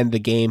said at the end of the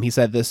game, he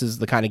said this is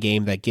the kind of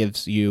game that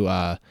gives you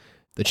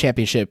the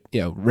championship, you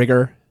know,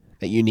 rigor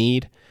that you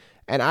need.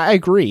 And I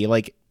agree.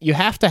 Like, you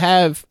have to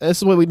have, this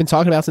is what we've been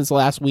talking about since the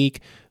last week.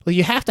 Like,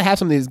 you have to have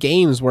some of these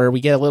games where we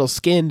get a little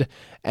skinned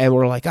and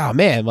we're like, oh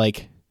man,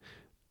 like,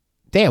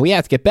 damn, we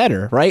have to get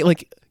better, right?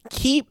 Like,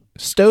 keep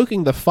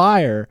stoking the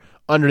fire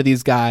under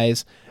these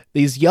guys,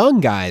 these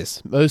young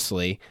guys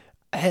mostly,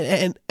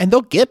 and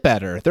they'll get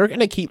better. They're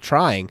going to keep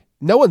trying.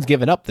 No one's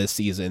given up this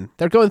season.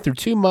 They're going through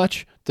too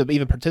much to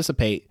even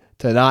participate,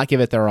 to not give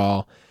it their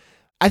all.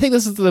 I think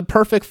this is the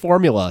perfect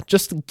formula.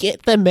 Just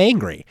get them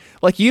angry.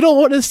 Like, you don't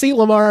want to see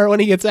Lamar when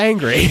he gets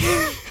angry.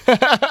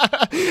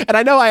 And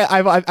I know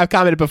I've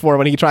commented before,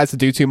 when he tries to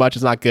do too much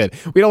is not good.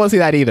 We don't want to see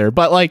that either.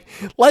 But like,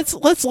 let's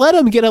let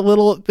them get a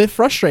little bit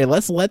frustrated.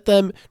 Let's let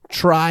them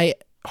try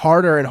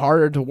harder and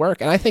harder to work.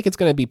 And I think it's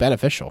going to be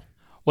beneficial.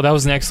 Well, that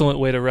was an excellent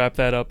way to wrap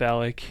that up,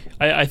 Alec.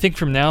 I think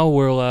from now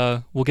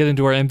we'll get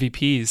into our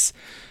MVPs.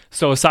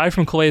 So aside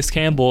from Calais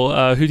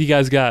Campbell, who do you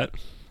guys got?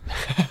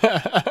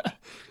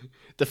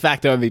 De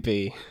facto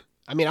MVP.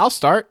 I mean, I'll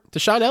start.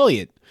 Deshaun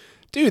Elliott.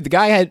 Dude, the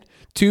guy had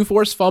 2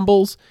 forced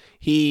fumbles.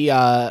 He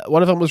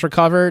one of them was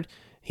recovered.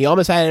 He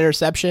almost had an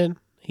interception.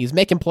 He's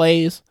making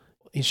plays.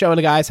 He's showing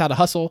the guys how to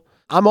hustle.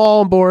 I'm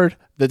all on board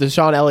the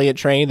Deshaun Elliott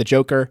train, the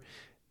Joker.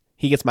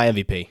 He gets my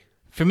MVP.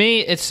 For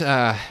me, it's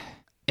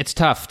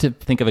tough to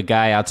think of a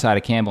guy outside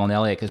of Campbell and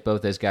Elliott because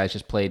both those guys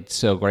just played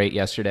so great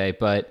yesterday.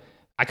 But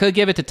I could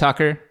give it to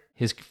Tucker.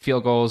 His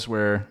field goals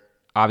were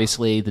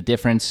obviously the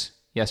difference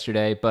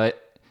yesterday.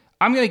 But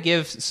I'm going to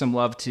give some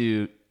love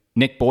to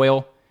Nick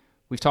Boyle.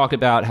 We've talked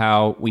about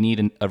how we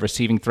need a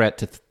receiving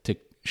threat to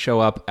show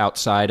up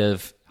outside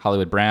of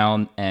Hollywood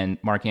Brown and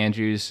Mark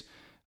Andrews.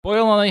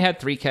 Boyle only had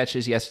 3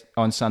 catches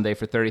on Sunday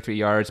for 33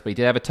 yards, but he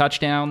did have a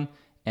touchdown,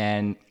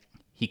 and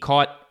he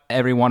caught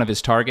every one of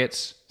his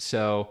targets.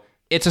 So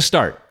it's a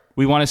start.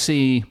 We want to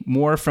see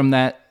more from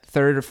that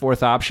 3rd or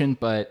 4th option,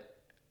 but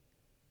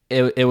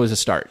it was a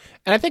start.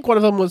 And I think one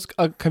of them was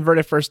a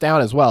converted first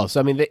down as well. So,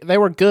 I mean, they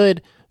were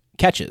good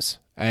catches.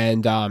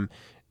 And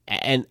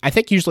I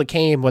think usually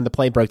came when the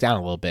play broke down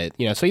a little bit.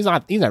 You know, so he's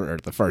never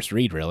the first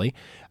read, really.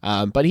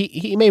 But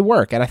he made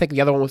work, and I think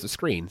the other one was a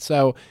screen.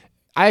 So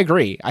I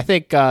agree. I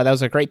think that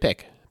was a great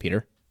pick,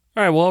 Peter.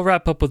 All right, well, I'll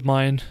wrap up with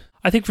mine.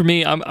 I think for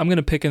me, I'm going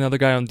to pick another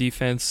guy on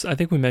defense. I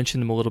think we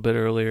mentioned him a little bit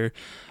earlier.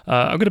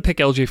 I'm going to pick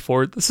LJ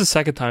Fort. This is the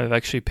second time I've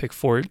actually picked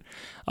Fort.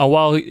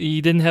 While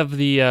he didn't have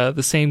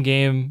the same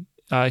game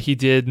he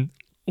did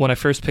when I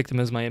first picked him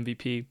as my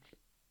MVP,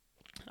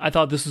 I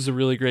thought this was a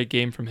really great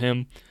game from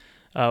him.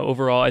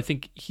 Overall, I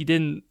think he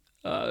didn't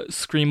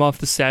scream off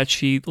the stat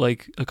sheet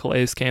like a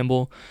Calais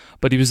Campbell,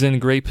 but he was in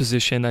great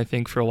position, I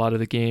think, for a lot of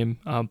the game,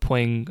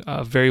 playing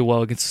very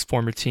well against his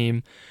former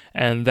team.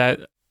 And that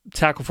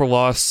tackle for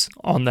loss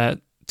on that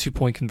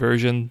 2-point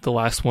conversion, the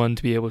last one,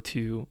 to be able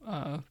to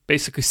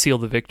basically seal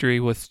the victory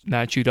with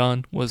Matt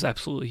Judon was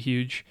absolutely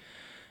huge.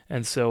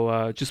 And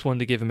so just wanted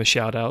to give him a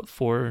shout out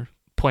for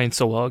playing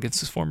so well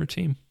against his former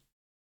team.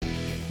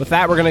 With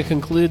that, we're going to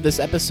conclude this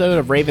episode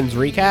of Ravens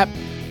Recap,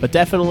 but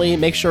definitely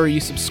make sure you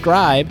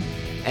subscribe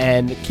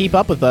and keep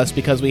up with us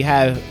because we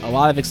have a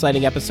lot of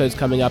exciting episodes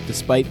coming up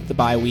despite the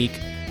bye week.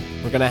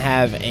 We're going to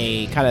have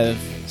a kind of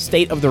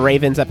State of the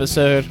Ravens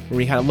episode where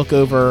we kind of look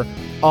over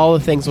all the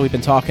things that we've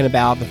been talking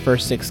about the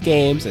first 6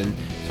 games and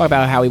talk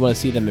about how we want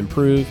to see them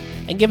improve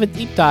and give a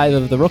deep dive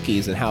of the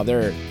rookies and how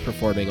they're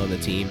performing on the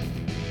team.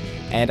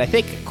 And I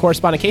think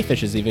Correspondent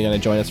K-Fish is even going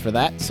to join us for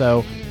that,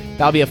 so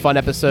that'll be a fun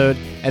episode.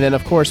 And then,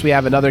 of course, we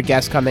have another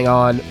guest coming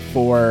on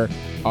for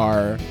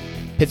our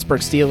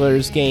Pittsburgh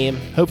Steelers game.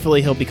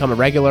 Hopefully he'll become a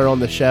regular on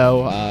the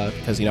show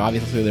because,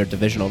 obviously they're a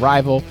divisional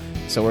rival.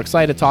 So we're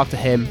excited to talk to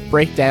him,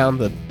 break down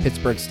the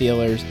Pittsburgh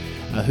Steelers,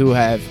 who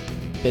have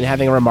been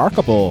having a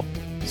remarkable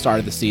start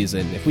of the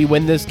season. If we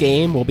win this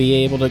game, we'll be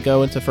able to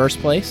go into first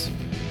place.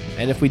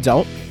 And if we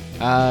don't,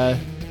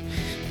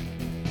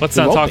 let's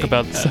not talk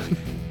about that.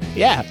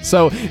 Yeah,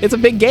 so it's a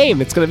big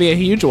game. It's going to be a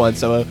huge one.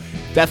 So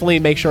definitely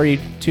make sure you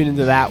tune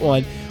into that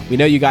one. We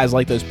know you guys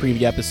like those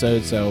preview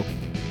episodes, so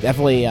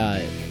definitely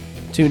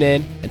tune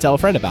in and tell a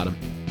friend about them.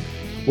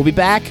 We'll be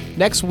back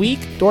next week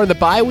during the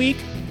bye week.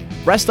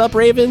 Rest up,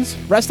 Ravens.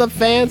 Rest up,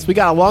 fans. We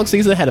got a long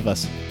season ahead of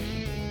us.